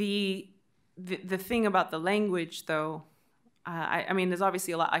the thing about the language, though, I mean, there's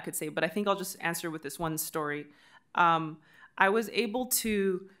obviously a lot I could say, but I think I'll just answer with this one story. I was able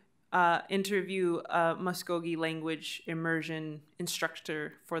to interview a Muskogee language immersion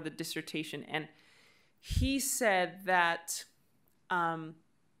instructor for the dissertation, and he said that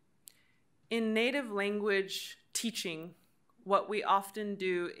in native language teaching, what we often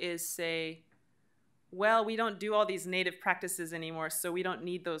do is say, well, we don't do all these native practices anymore, so we don't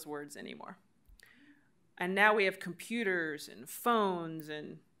need those words anymore. And now we have computers and phones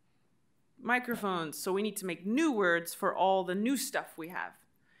and microphones, so we need to make new words for all the new stuff we have.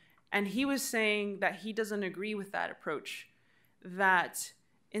 And he was saying that he doesn't agree with that approach, that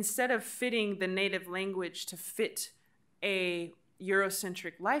instead of fitting the native language to fit a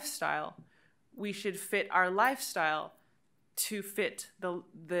Eurocentric lifestyle, we should fit our lifestyle to fit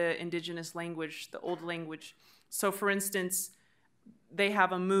the indigenous language, the old language. So for instance, they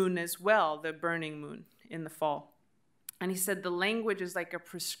have a moon as well, the burning moon in the fall. And he said the language is like a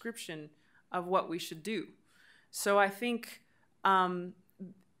prescription of what we should do. So I think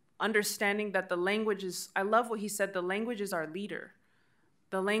understanding that the language is, I love what he said, the language is our leader.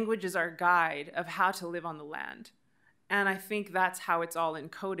 The language is our guide of how to live on the land. And I think that's how it's all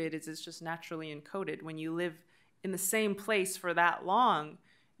encoded, is it's just naturally encoded. When you live in the same place for that long,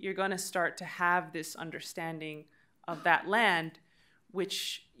 you're going to start to have this understanding of that land,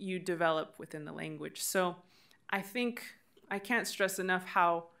 which you develop within the language. So I think I can't stress enough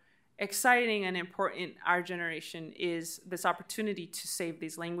how exciting and important our generation is, this opportunity to save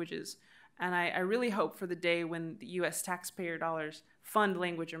these languages. And I really hope for the day when the US taxpayer dollars fund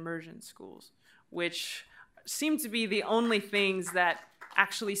language immersion schools, which seem to be the only things that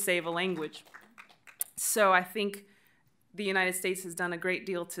actually save a language. So I think the United States has done a great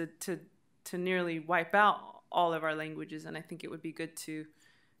deal to nearly wipe out all of our languages, and I think it would be good to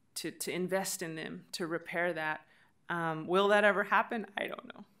invest in them, to repair that. Will that ever happen? I don't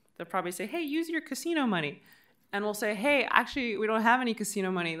know. They'll probably say, hey, use your casino money. And we'll say, hey, actually, we don't have any casino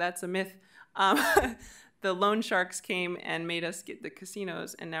money. That's a myth. The loan sharks came and made us get the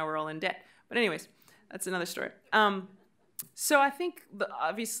casinos, and now we're all in debt. But anyways, that's another story. So I think,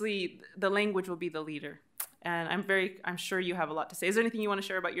 obviously, the language will be the leader. And I'm sure you have a lot to say. Is there anything you want to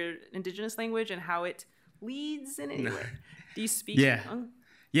share about your indigenous language and how it leads in any way? Do you speak Hmong?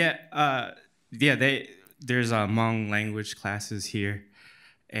 There's Hmong language classes here.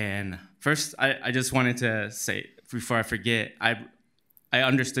 And first, I just wanted to say, before I forget, I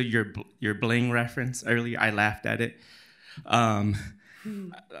understood your bling reference earlier. I laughed at it. And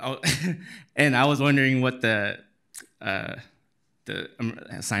I was wondering what the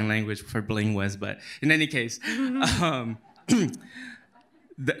sign language for bling was, but in any case, I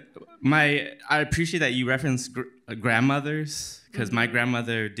appreciate that you referenced grandmothers, because my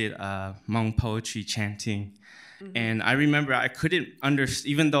grandmother did Hmong poetry chanting. And I remember I couldn't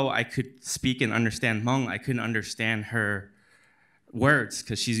even though I could speak and understand Hmong, I couldn't understand her words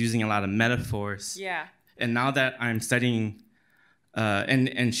because she's using a lot of metaphors. Yeah. And now that I'm studying,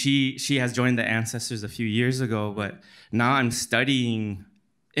 and she has joined the Ancestors a few years ago, but now I'm studying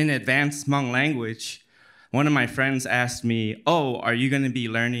in advanced Hmong language. One of my friends asked me, "Oh, are you going to be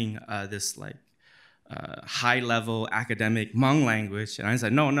learning this like high-level academic Hmong language?" And I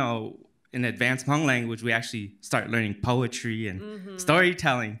said, "No. In advanced Hmong language, we actually start learning poetry and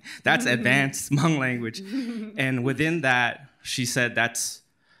storytelling. That's advanced Hmong language." And within that, she said that's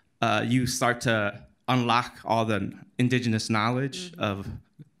you start to unlock all the indigenous knowledge of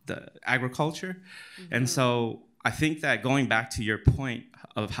the agriculture. And so I think that going back to your point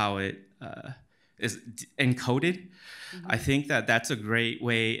of how it is encoded, I think that that's a great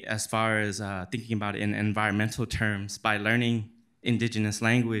way as far as thinking about it in environmental terms. By learning indigenous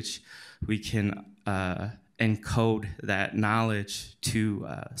language, we can encode that knowledge to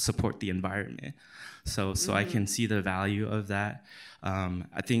support the environment. So I can see the value of that.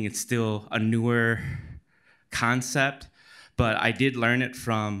 I think it's still a newer concept, but I did learn it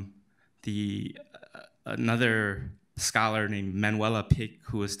from another scholar named Manuela Pick,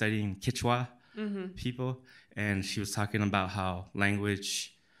 who was studying Quechua people, and she was talking about how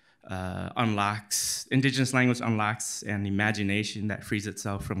language indigenous language unlocks an imagination that frees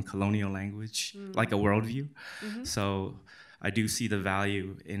itself from colonial language, like a worldview. So I do see the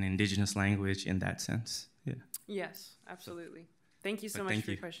value in indigenous language in that sense. Yeah. Yes, absolutely. Thank you so much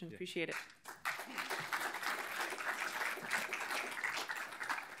for your question. Yeah. Appreciate it.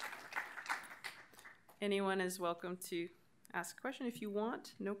 Anyone is welcome to ask a question if you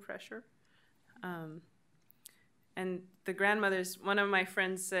want, no pressure. And the grandmothers, one of my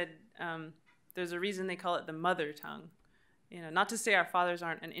friends said, there's a reason they call it the mother tongue. You know, not to say our fathers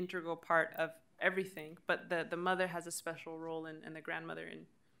aren't an integral part of everything, but the mother has a special role in the grandmother in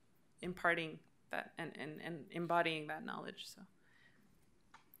imparting that and embodying that knowledge. So.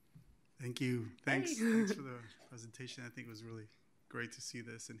 Thank you. Thanks. Thanks for the presentation. I think it was really great to see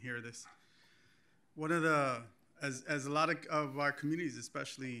this and hear this. One of the, as a lot of our communities,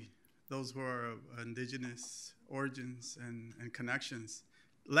 especially those who are of indigenous origins and connections,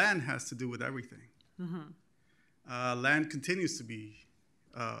 land has to do with everything. Mm-hmm. Land continues to be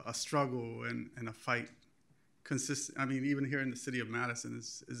a struggle and a fight. Consistent. I mean, even here in the city of Madison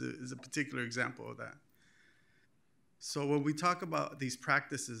is a particular example of that. So when we talk about these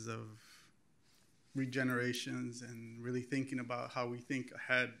practices of regenerations and really thinking about how we think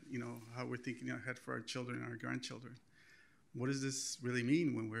ahead, you know, how we're thinking ahead for our children and our grandchildren, what does this really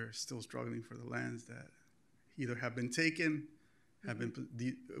mean when we're still struggling for the lands that either have been taken, have been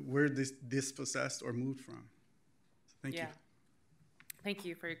were dispossessed or moved from? So thank you. Thank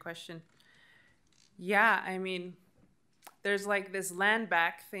you for your question. Yeah, I mean, there's like this land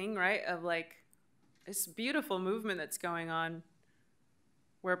back thing, right? Of like this beautiful movement that's going on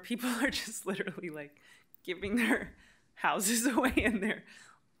where people are just literally like giving their houses away and their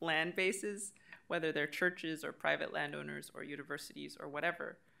land bases, whether they're churches or private landowners or universities or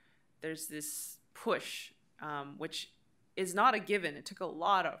whatever. There's this push, which is not a given. It took a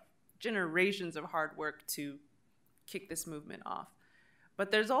lot of generations of hard work to kick this movement off.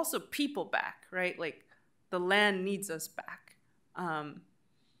 But there's also people back, right? Like the land needs us back.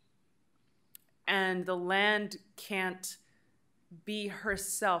 And the land can't be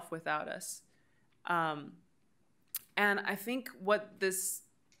herself without us. And I think what this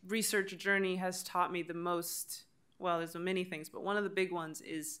research journey has taught me the most, well, there's many things, but one of the big ones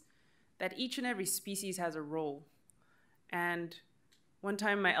is that each and every species has a role. And one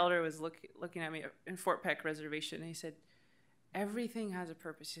time my elder was looking at me in Fort Peck Reservation, and he said, everything has a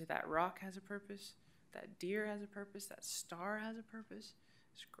purpose. He said, that rock has a purpose, that deer has a purpose, that star has a purpose,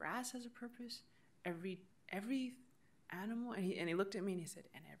 this grass has a purpose, every animal, and he looked at me and he said,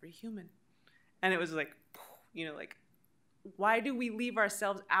 and every human. And it was like, you know, like, why do we leave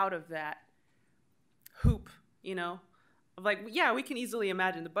ourselves out of that hoop, you know? Of like, yeah, we can easily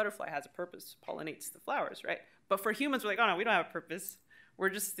imagine the butterfly has a purpose, pollinates the flowers, right? But for humans, we're like, oh no, we don't have a purpose. We're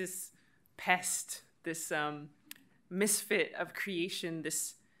just this pest, this misfit of creation,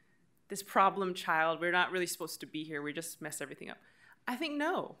 this problem child. We're not really supposed to be here. We just mess everything up. I think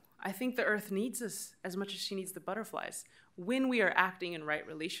no. I think the earth needs us as much as she needs the butterflies. When we are acting in right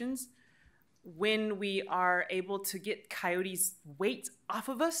relations, when we are able to get coyotes' weight off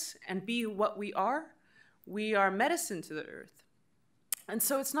of us and be what we are medicine to the earth. And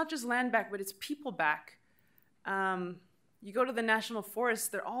so it's not just land back, but it's people back. You go to the national forests,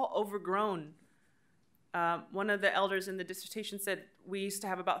 they're all overgrown. One of the elders in the dissertation said we used to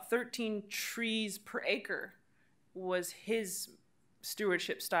have about 13 trees per acre was his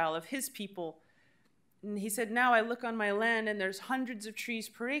stewardship style of his people. And he said, now I look on my land and there's hundreds of trees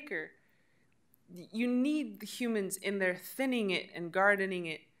per acre. You need the humans in there thinning it and gardening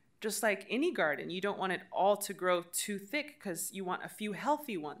it, just like any garden. You don't want it all to grow too thick because you want a few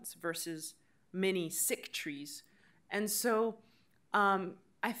healthy ones versus many sick trees. And so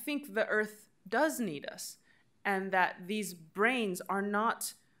I think the earth does need us, and that these brains are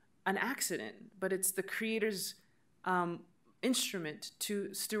not an accident, but it's the creator's instrument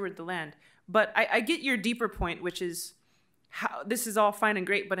to steward the land. But I get your deeper point, which is how this is all fine and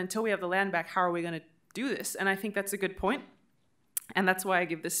great, but until we have the land back, how are we going to do this? And I think that's a good point. And that's why I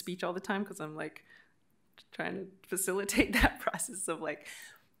give this speech all the time, because I'm like trying to facilitate that process of like,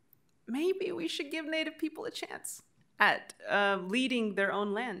 maybe we should give Native people a chance at leading their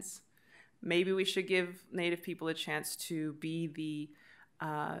own lands. Maybe we should give Native people a chance to be the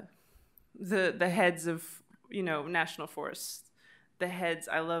heads of, you know, national forests. The heads.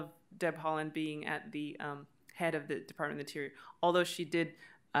 I love Deb Haaland being at the head of the Department of the Interior, although she did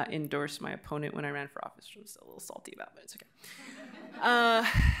endorse my opponent when I ran for office, which I was a little salty about, but it's okay.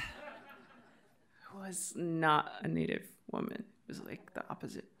 Was not a Native woman. It was like the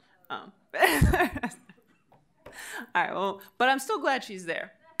opposite. All right, well, but I'm still glad she's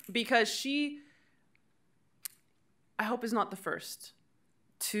there, because she, I hope, is not the first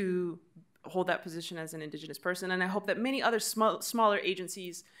to hold that position as an Indigenous person, and I hope that many other smaller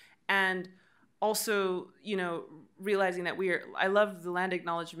agencies and also, you know, realizing that I love the land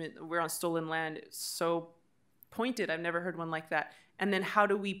acknowledgement. We're on stolen land. It's so pointed. I've never heard one like that. And then how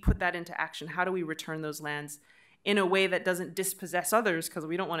do we put that into action? How do we return those lands in a way that doesn't dispossess others? Because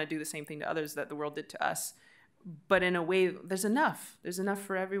we don't want to do the same thing to others that the world did to us. But in a way, there's enough. There's enough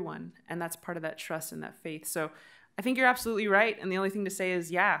for everyone. And that's part of that trust and that faith. So I think you're absolutely right. And the only thing to say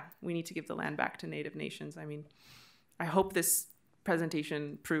is, yeah, we need to give the land back to Native nations. I mean, I hope this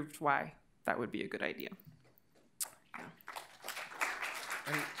presentation proved why that would be a good idea. Yeah.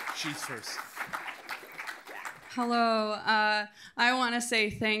 She's first. Hello. I want to say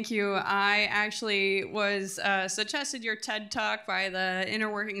thank you. I actually was suggested your TED Talk by the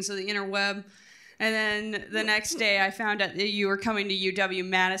inner workings of the interweb. And then the next day I found out that you were coming to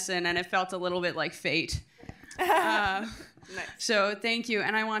UW-Madison, and it felt a little bit like fate. Nice. So thank you.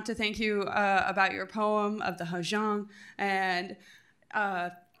 And I want to thank you about your poem of the Hajong and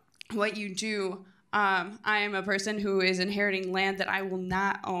what you do. I am a person who is inheriting land that I will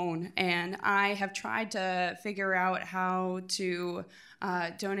not own, and I have tried to figure out how to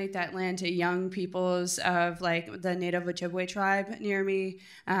donate that land to young peoples of like the Native Ojibwe tribe near me.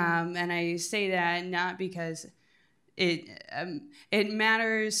 And I say that not because it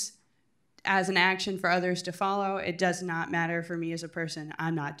matters as an action for others to follow. It does not matter for me as a person.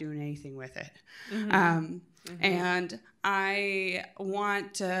 I'm not doing anything with it. And I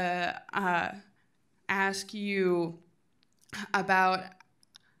want to ask you about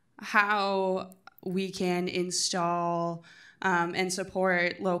how we can install and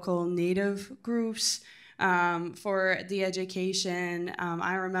support local Native groups for the education.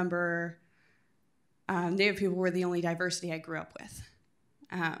 I remember Native people were the only diversity I grew up with.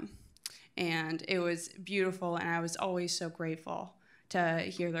 And it was beautiful, and I was always so grateful to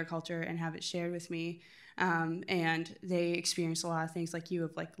hear their culture and have it shared with me. And they experienced a lot of things like you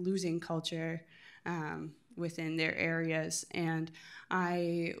of like losing culture within their areas. And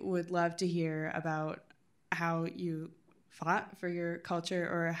I would love to hear about how you fought for your culture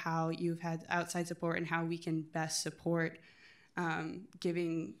or how you've had outside support and how we can best support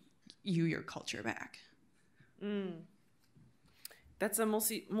giving you your culture back. That's a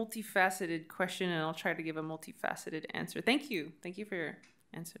multifaceted question, and I'll try to give a multifaceted answer. Thank you. Thank you for your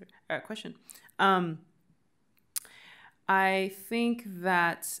question. I think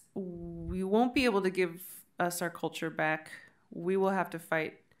that we won't be able to give us our culture back. We will have to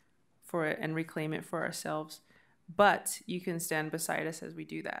fight for it and reclaim it for ourselves. But you can stand beside us as we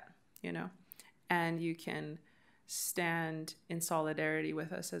do that, you know, and you can stand in solidarity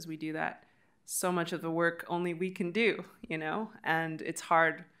with us as we do that. So much of the work only we can do, you know, and it's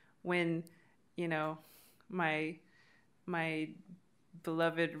hard when, you know, my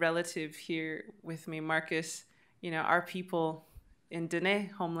beloved relative here with me, Marcus, you know, our people in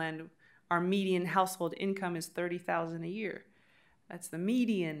Diné homeland, our median household income is $30,000 a year. That's the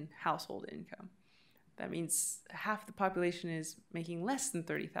median household income. That means half the population is making less than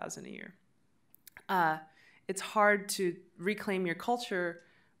 $30,000 a year. It's hard to reclaim your culture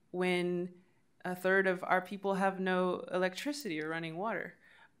when a third of our people have no electricity or running water.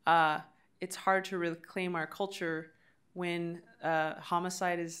 It's hard to reclaim our culture when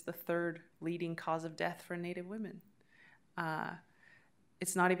homicide is the third leading cause of death for Native women.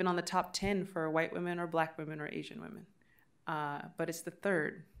 It's not even on the top 10 for white women or black women or Asian women. But it's the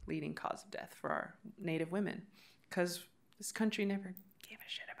third leading cause of death for our Native women, because this country never gave a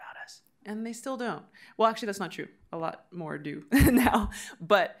shit about us. And they still don't. Well, actually, that's not true. A lot more do now.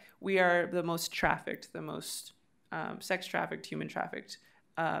 But we are the most trafficked, the most sex trafficked, human trafficked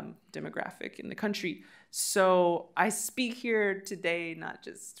demographic in the country. So I speak here today, not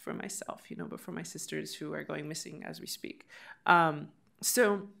just for myself, you know, but for my sisters who are going missing as we speak. Having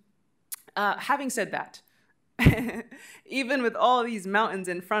said that, even with all these mountains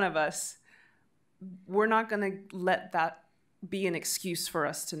in front of us, we're not going to let that be an excuse for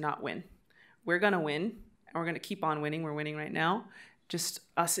us to not win. We're going to win, and we're going to keep on winning. We're winning right now. Just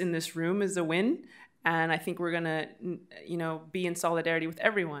us in this room is a win. And I think we're going to, you know, be in solidarity with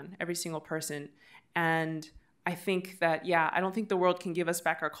everyone, every single person. And I think that, yeah, I don't think the world can give us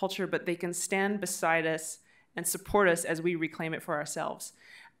back our culture, but they can stand beside us and support us as we reclaim it for ourselves.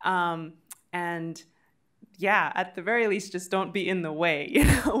 And yeah, at the very least, just don't be in the way, you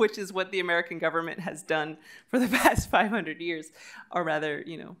know, which is what the American government has done for the past 500 years, or rather,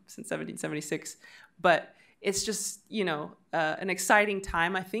 you know, since 1776. But it's just, you know, an exciting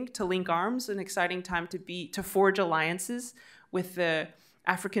time, I think, to link arms, an exciting time to forge alliances with the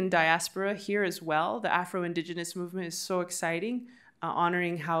African diaspora here as well. The Afro-Indigenous movement is so exciting,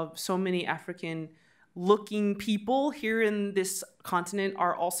 honoring how so many African looking people here in this continent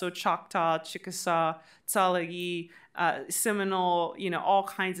are also Choctaw, Chickasaw, Tsalagi, Seminole, all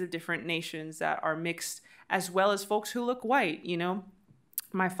kinds of different nations that are mixed, as well as folks who look white.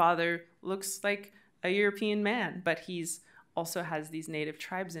 My father looks like a European man, but he's also has these native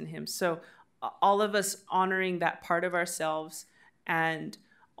tribes in him. So all of us honoring that part of ourselves, and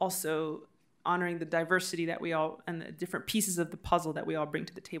also honoring the diversity that we all, and the different pieces of the puzzle that we all bring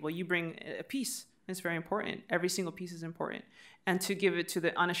to the table. You bring a piece. It's very important. Every single piece is important. And to give it to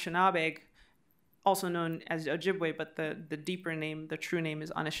the Anishinaabe, also known as Ojibwe, but the deeper name, the true name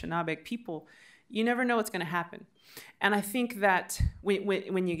is Anishinaabe people, you never know what's going to happen. And I think that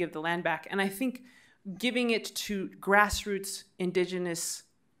when you give the land back, and I think giving it to grassroots indigenous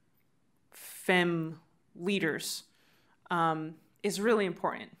femme leaders is really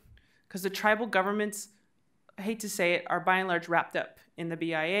important, because the tribal governments, I hate to say it, are by and large wrapped up in the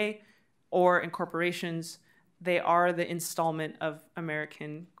BIA or in corporations. They are the installment of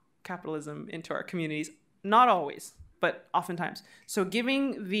American capitalism into our communities. Not always, but oftentimes. So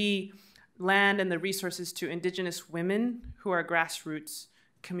giving the land and the resources to indigenous women who are grassroots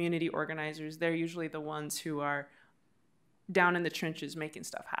community organizers, they're usually the ones who are down in the trenches making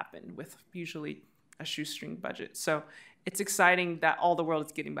stuff happen with usually a shoestring budget. So it's exciting that all the world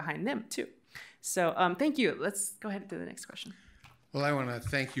is getting behind them too. So thank you. Let's go ahead to the next question. Well, I want to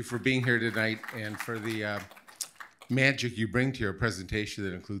thank you for being here tonight and for the magic you bring to your presentation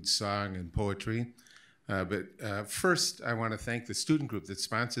that includes song and poetry. But first, I want to thank the student group that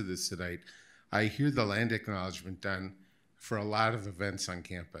sponsored this tonight. I hear the land acknowledgement done for a lot of events on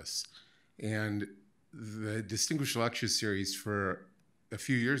campus. And the Distinguished Lecture Series for a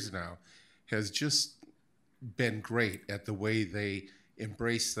few years now has just been great at the way they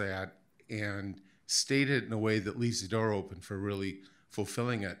embrace that and state it in a way that leaves the door open for really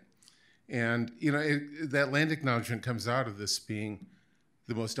fulfilling it. And that land acknowledgement comes out of this being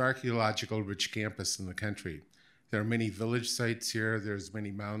the most archaeological rich campus in the country. There are many village sites here, there's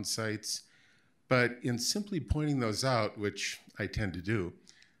many mound sites, but in simply pointing those out, which I tend to do,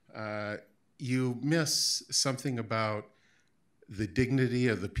 you miss something about the dignity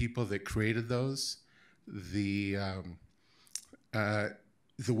of the people that created those, the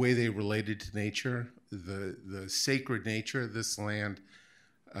way they related to nature, the sacred nature of this land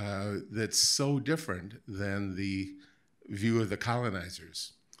that's so different than the view of the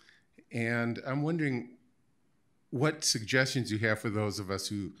colonizers. And I'm wondering what suggestions you have for those of us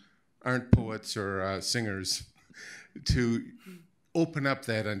who aren't poets or singers to open up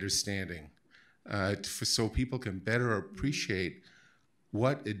that understanding so people can better appreciate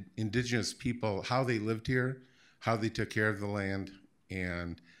what indigenous people, how they lived here, how they took care of the land,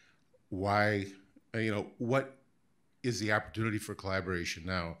 and why, what is the opportunity for collaboration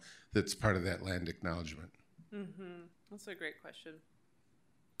now that's part of that land acknowledgement? Mm-hmm. That's a great question.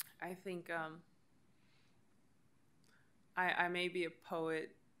 I think I may be a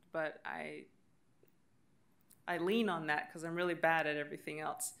poet, but I lean on that because I'm really bad at everything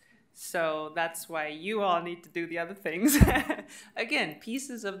else. So that's why you all need to do the other things. Again,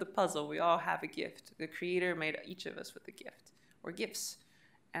 pieces of the puzzle. We all have a gift. The Creator made each of us with a gift or gifts.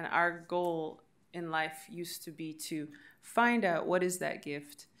 And our goal in life used to be to find out what is that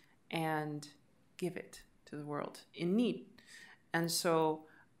gift and give it to the world in need. And so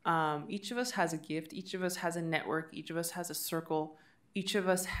each of us has a gift. Each of us has a network. Each of us has a circle. Each of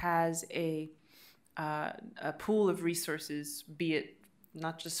us has a pool of resources, be it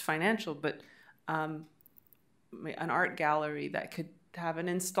not just financial, but an art gallery that could have an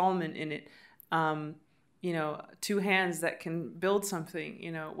installment in it. Two hands that can build something.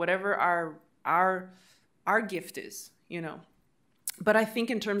 Whatever our gift is. But I think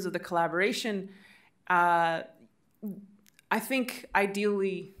in terms of the collaboration, I think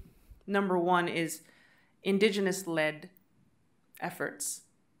ideally, number one is indigenous-led efforts.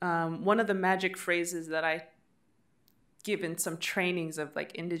 One of the magic phrases that I give in some trainings of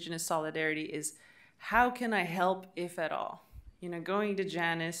indigenous solidarity is, how can I help if at all? Going to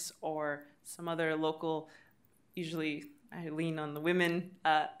Janice or some other local, usually I lean on the women,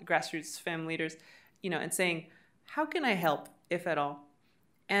 grassroots femme leaders, and saying, how can I help if at all?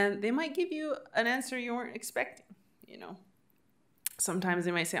 And they might give you an answer you weren't expecting, Sometimes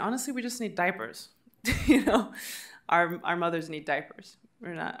they might say, honestly, we just need diapers. Our mothers need diapers.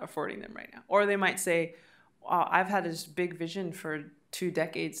 We're not affording them right now. Or they might say, wow, I've had this big vision for 2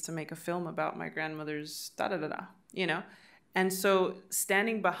 decades to make a film about my grandmother's da-da-da-da, And so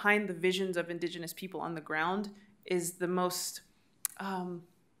standing behind the visions of indigenous people on the ground is the most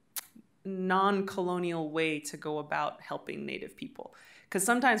non-colonial way to go about helping Native people. Because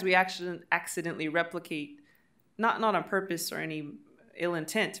sometimes we actually accidentally replicate, not on purpose or any ill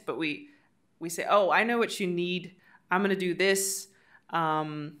intent, but we say, oh, I know what you need. I'm going to do this.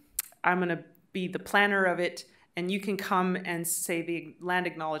 I'm going to be the planner of it. And you can come and say the land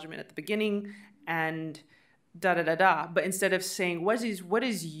acknowledgement at the beginning and da-da-da-da. But instead of saying, what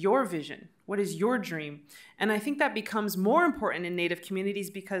is your vision? What is your dream? And I think that becomes more important in Native communities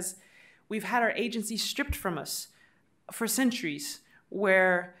because we've had our agency stripped from us for centuries,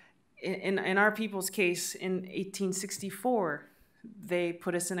 where in our people's case, in 1864, they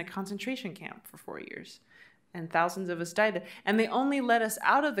put us in a concentration camp for 4 years, and thousands of us died there. And they only let us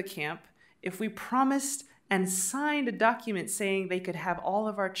out of the camp if we promised and signed a document saying they could have all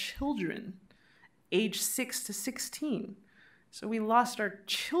of our children age 6 to 16. So we lost our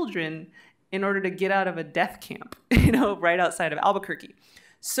children in order to get out of a death camp, right outside of Albuquerque.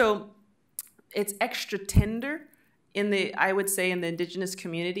 So it's extra tender I would say in the Indigenous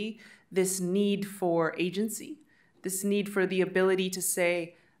community, this need for agency, this need for the ability to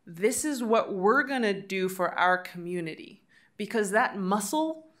say, this is what we're gonna do for our community, because that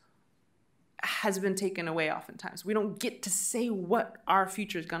muscle has been taken away oftentimes. We don't get to say what our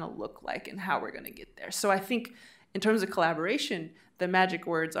future is gonna look like and how we're gonna get there. So I think in terms of collaboration, the magic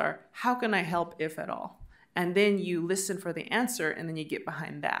words are, how can I help, if at all? And then you listen for the answer, and then you get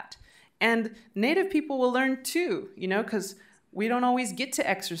behind that. And Native people will learn too, because we don't always get to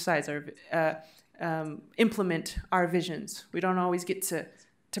exercise implement our visions. We don't always get to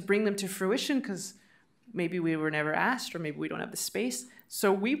bring them to fruition because maybe we were never asked, or maybe we don't have the space.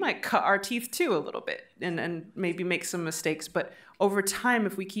 So we might cut our teeth too a little bit and maybe make some mistakes. But over time,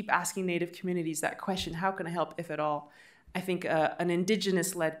 if we keep asking Native communities that question, how can I help, if at all? I think an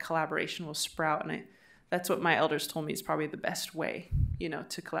Indigenous-led collaboration will sprout. And that's what my elders told me is probably the best way,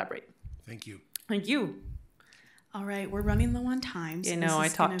 to collaborate. Thank you. Thank you. All right, we're running low on time. So I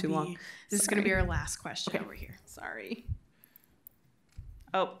talked too long. This is going to be our last question over here. Sorry.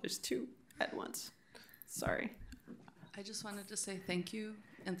 Oh, there's two at once. Sorry. I just wanted to say thank you,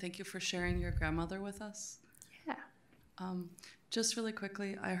 and thank you for sharing your grandmother with us. Yeah. Just really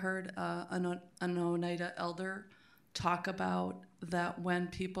quickly, I heard an Oneida elder talk about that when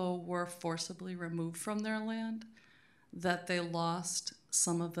people were forcibly removed from their land, that they lost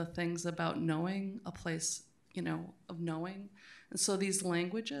some of the things about knowing a place, of knowing. And so these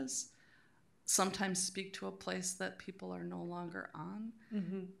languages sometimes speak to a place that people are no longer on.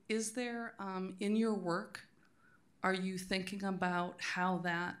 Mm-hmm. Is there, in your work, are you thinking about how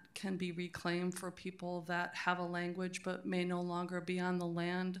that can be reclaimed for people that have a language but may no longer be on the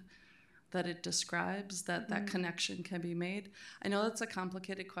land that it describes, that connection can be made? I know that's a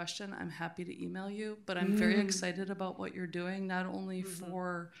complicated question. I'm happy to email you, but I'm very excited about what you're doing, not only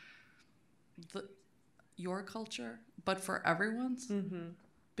for your culture, but for everyone's,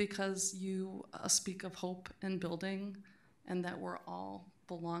 because you speak of hope and building, and that we're all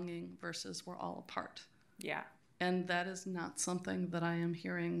belonging versus we're all apart. Yeah. And that is not something that I am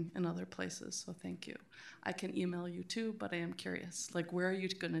hearing in other places, so thank you. I can email you too, but I am curious, where are you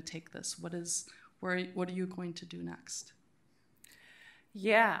going to take this? What are you going to do next?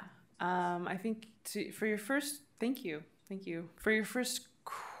 Yeah, I think for your first, thank you. For your first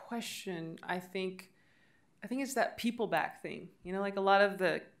question, I think it's that people back thing. A lot of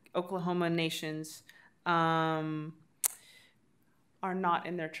the Oklahoma nations are not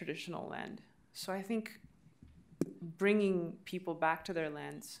in their traditional land. So I think bringing people back to their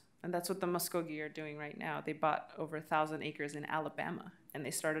lands, and that's what the Muskogee are doing right now. They bought over 1,000 acres in Alabama, and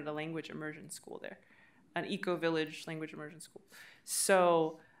they started a language immersion school there, an eco-village language immersion school.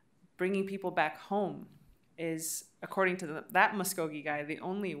 So bringing people back home is, according to that Muskogee guy, the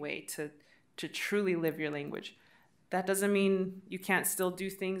only way to truly live your language. That doesn't mean you can't still do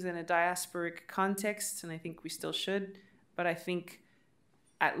things in a diasporic context, and I think we still should, but I think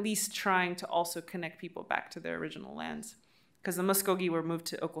at least trying to also connect people back to their original lands. Because the Muskogee were moved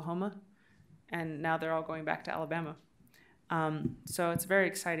to Oklahoma, and now they're all going back to Alabama. So it's very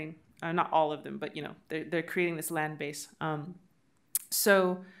exciting. Not all of them, but they're creating this land base.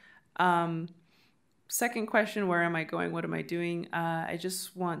 Second question, where am I going? What am I doing? I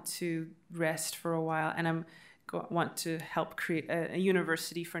just want to rest for a while, and want to help create a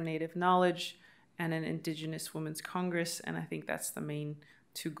university for Native knowledge and an Indigenous Women's Congress, and I think that's the main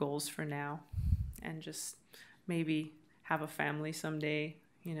two goals for now. And just maybe have a family someday.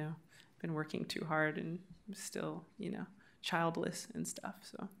 Been working too hard and still, childless and stuff.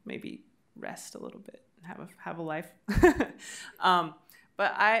 So maybe rest a little bit and have a life.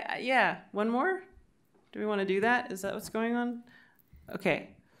 But one more. Do we want to do that? Is that what's going on? Okay.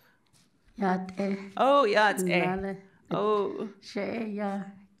 Oh, Tsétsêhéstâhese. Oh. She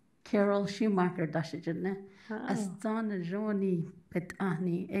Carol Schumacher dashijne. Astana Joni bet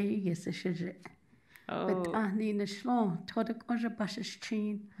ahni eyigesishije. Bet ahni nishlon todak oja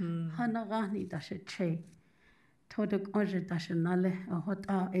bashishchin. Hanagani dashiche. Todak oja dashinale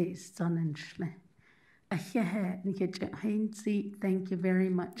ahota e sananshle. Thank you very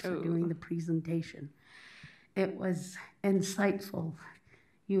much for doing the presentation. It was insightful.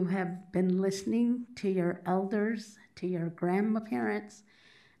 You have been listening to your elders, to your grandparents,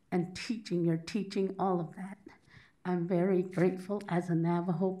 and you're teaching all of that. I'm very grateful as a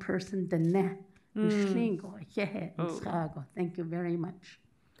Navajo person. Diné. Thank you very much.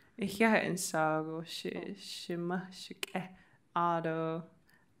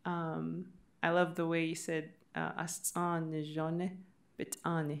 I love the way you said "astan nijone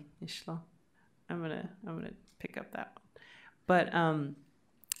bitani nishlo." I'm gonna pick up that one. But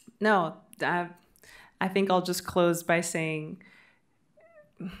no, I think I'll just close by saying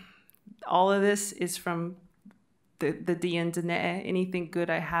all of this is from the Diné. Anything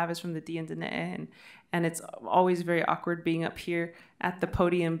good I have is from the Diné, and it's always very awkward being up here at the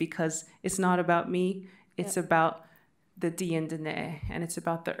podium because it's not about me. It's about the Diné, and it's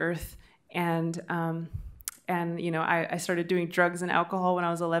about the earth. And you know, I started doing drugs and alcohol when I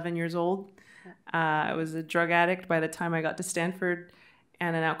was 11 years old. I was a drug addict by the time I got to Stanford,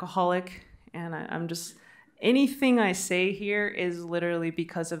 and an alcoholic. And I'm just, anything I say here is literally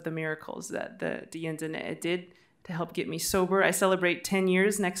because of the miracles that the Diné did to help get me sober. I celebrate 10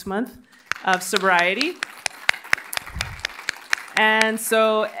 years next month of sobriety. And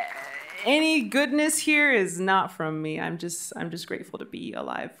so any goodness here is not from me. I'm just grateful to be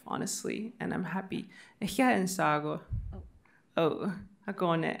alive, honestly, and I'm happy. You've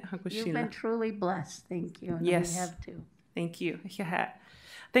been truly blessed. Thank you. And yes. We have to. Thank you.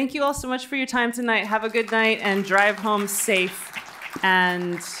 Thank you all so much for your time tonight. Have a good night and drive home safe.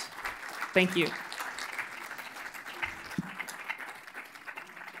 And thank you.